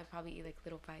wise, I would probably eat like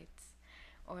Little Bites,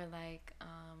 or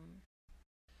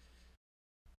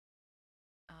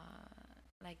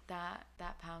like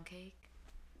that pound cake.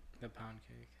 The pound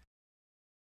cake.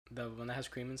 The one that has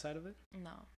cream inside of it?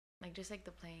 No, like just like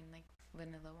the plain like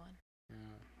vanilla one.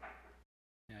 Yeah.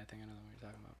 Yeah, I think I know what you're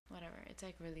talking about. Whatever. It's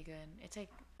like really good. It's like,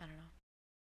 I don't know.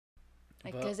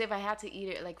 Like, But- because if I had to eat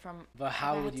it like from. But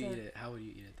how I would had you to- eat it? How would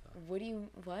you eat it though?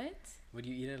 What? Would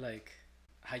you eat it like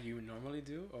how you normally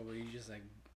do, or would you just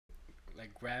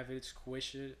like grab it,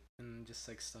 squish it, and just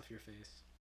like stuff your face?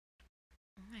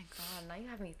 Oh my god! Now you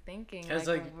have me thinking. Cause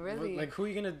like like really. like who are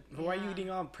you gonna? Who are you Yeah. eating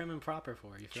all prim and proper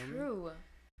for? You feel me? True.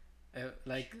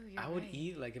 Like True, you're I would right.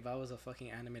 eat like if I was a fucking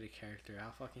animated character.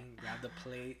 I'll fucking grab the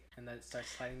plate and then start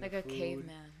sliding Like the a food.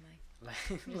 caveman.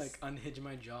 Like like unhinge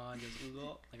my jaw and just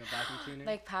like a vacuum cleaner.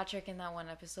 Like Patrick in that one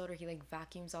episode where he like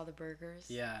vacuums all the burgers.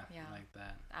 yeah, Yeah. like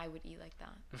that. I would eat like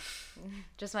that.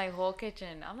 Just my whole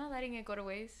kitchen. I'm not letting it go to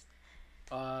waste.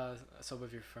 So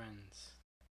with your friends,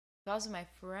 If I was with my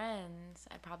friends,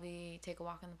 I'd probably take a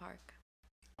walk in the park.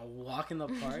 a walk in the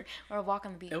park. Or a walk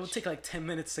on the beach. It would take like 10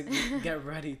 minutes to get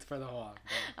ready for the walk.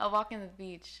 A walk in the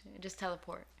beach. Just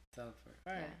teleport. Teleport.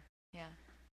 All right. Yeah.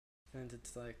 And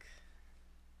it's like,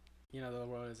 you know, the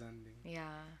world is ending.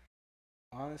 Yeah.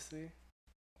 Honestly,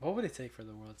 what would it take for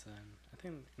the world to end? I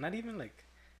think not even like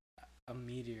a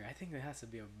meteor. I think it has to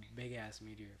be a big ass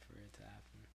meteor for it to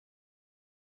happen.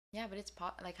 Yeah, but it's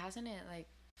like, hasn't it like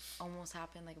almost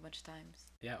happened like a bunch of times?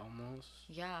 Yeah, almost.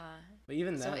 Yeah. But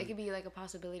even So then, it could be like a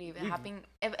possibility of it We've- happening,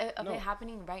 of No. it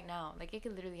happening right now. Like it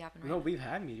could literally happen right no, now. we've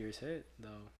had meteors hit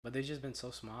though, but they've just been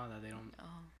so small that they don't.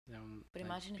 Oh, They don't but like,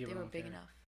 imagine if they people were don't big care.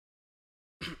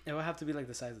 enough. It would have to be like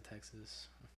the size of Texas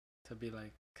to be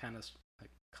like kind of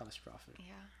like catastrophic.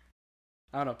 Yeah.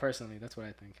 I don't know, personally, that's what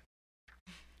I think.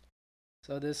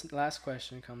 So this last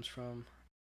question comes from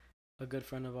a good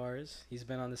friend of ours. He's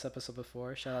been on this episode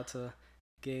before. Shout out to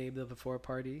Gabe, the Before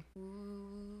Party.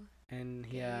 Ooh. And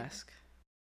he Gabe. asked,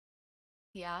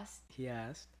 He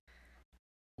asked.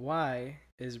 why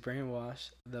is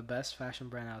Brainwash the best fashion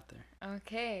brand out there?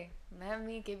 Okay, let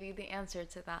me give you the answer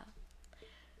to that.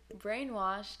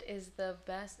 Brainwashed is the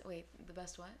best. Wait, the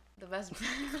best what? The best.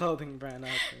 Clothing brand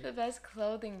out The there. best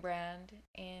clothing brand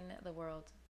in the world,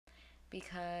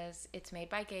 because it's made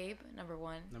by Gabe, number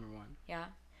one. Number one. Yeah.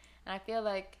 And I feel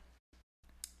like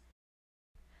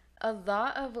a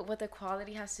lot of what the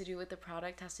quality has to do with the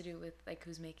product has to do with like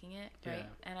who's making it, right?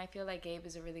 Yeah. And I feel like Gabe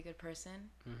is a really good person.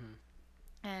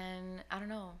 Mm-hmm. And I don't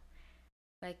know,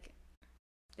 like,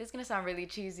 this is gonna sound really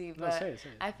cheesy, No, but say it.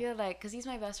 I feel like, because he's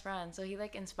my best friend, so he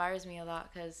like inspires me a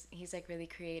lot, because he's like really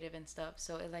creative and stuff,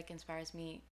 so it like inspires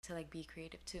me to like be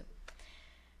creative too.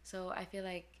 So I feel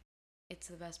like it's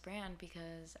the best brand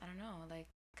because, I don't know, like,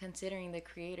 considering the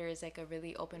creator is like a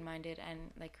really open-minded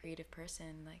and like creative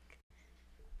person, like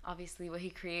obviously what he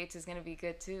creates is gonna be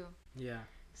good too. Yeah,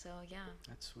 So yeah.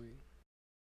 that's sweet.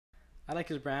 I like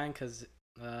his brand because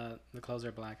the clothes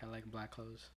are black. I like black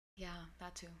clothes. Yeah,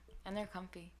 that too. And they're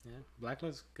comfy. Yeah, black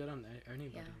looks good on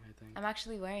anybody, Yeah. I think. I'm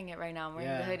actually wearing it right now. I'm wearing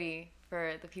Yeah. the hoodie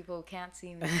for the people who can't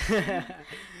see me.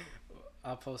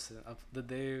 I'll post it. The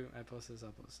day I post this,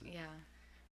 I'll post it. Yeah.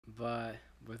 But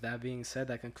with that being said,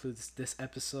 that concludes this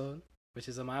episode, which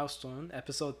is a milestone,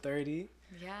 episode 30.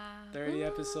 Yeah. 30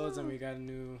 episodes, and Woo! we got a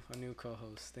new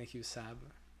co-host. Thank you, Sab,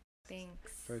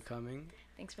 Thanks. for coming.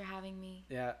 Thanks for having me.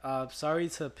 Yeah. Sorry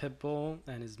to Pitbull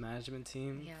and his management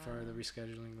team Yeah. for the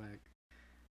rescheduling. Like,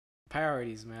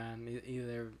 priorities, man.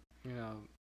 Either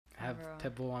have Bro.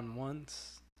 Pitbull on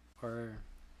once, or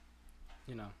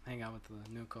hang out with the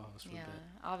new co-host for Yeah. a bit.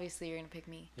 Obviously, you're gonna pick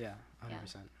me. Yeah, Yeah.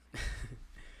 100%.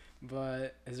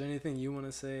 But is there anything you want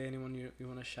to say? Anyone you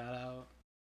want to shout out?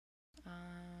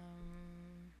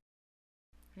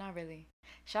 Not really.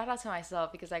 Shout out to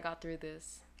myself because I got through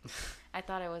this. I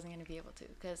thought I wasn't gonna be able to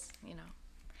because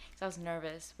I was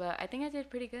nervous, but I think I did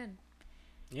pretty good.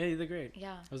 Yeah, you did great.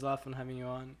 Yeah. It was a lot of fun having you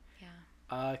on.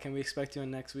 Yeah. Can we expect you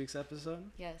in next week's episode?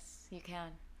 Yes, you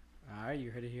can. All right, you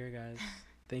heard it here, guys.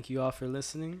 Thank you all for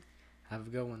listening. Have a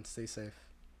good one. Stay safe.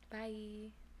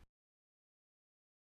 Bye.